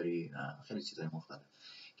چی داری، خیلی چیزای مختلف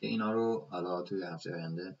که اینا رو حالا توی هفته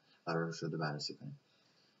آینده قرار شده بررسی کنیم.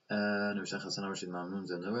 نوشتن خسته نباشید، ممنون،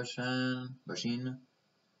 زنده باشین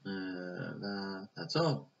و that's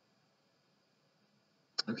all.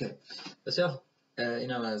 اوکی بسیار،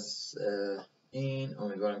 اینم از این.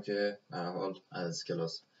 امیدوارم که به هر حال از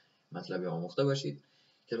کلاس مطلبی آموخته باشید.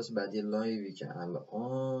 کلاس بعدی لایوی که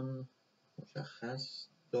الان مشخص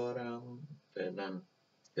دارم فعلا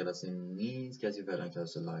کلاسی نیست، کسی فعلا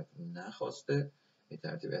کلاس لایو نخواسته، به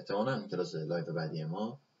ترتیب احتمالاً کلاس لایو بعدی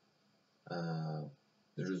ما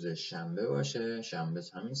روز شنبه باشه، شنبه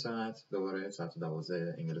همین ساعت، دوباره ساعت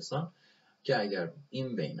 12 انگلستان، که اگر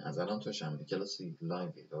این بین از الان تا شنبه کلاسی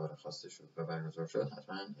لایوی دوباره خواسته شد و برگزار شد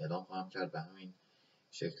حتما اعلام خواهم کرد به همین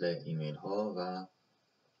شکل ایمیل ها و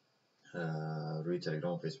روی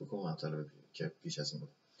تلگرام و فیسبوک و مطالب که پیش از این بود.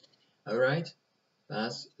 alright،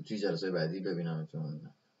 پس توی جلسه بعدی ببینمتون.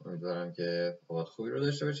 امیدوارم که اوقات خوبی رو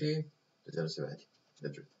داشته باشید. تا جلسه بعدی.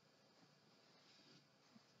 بدرود.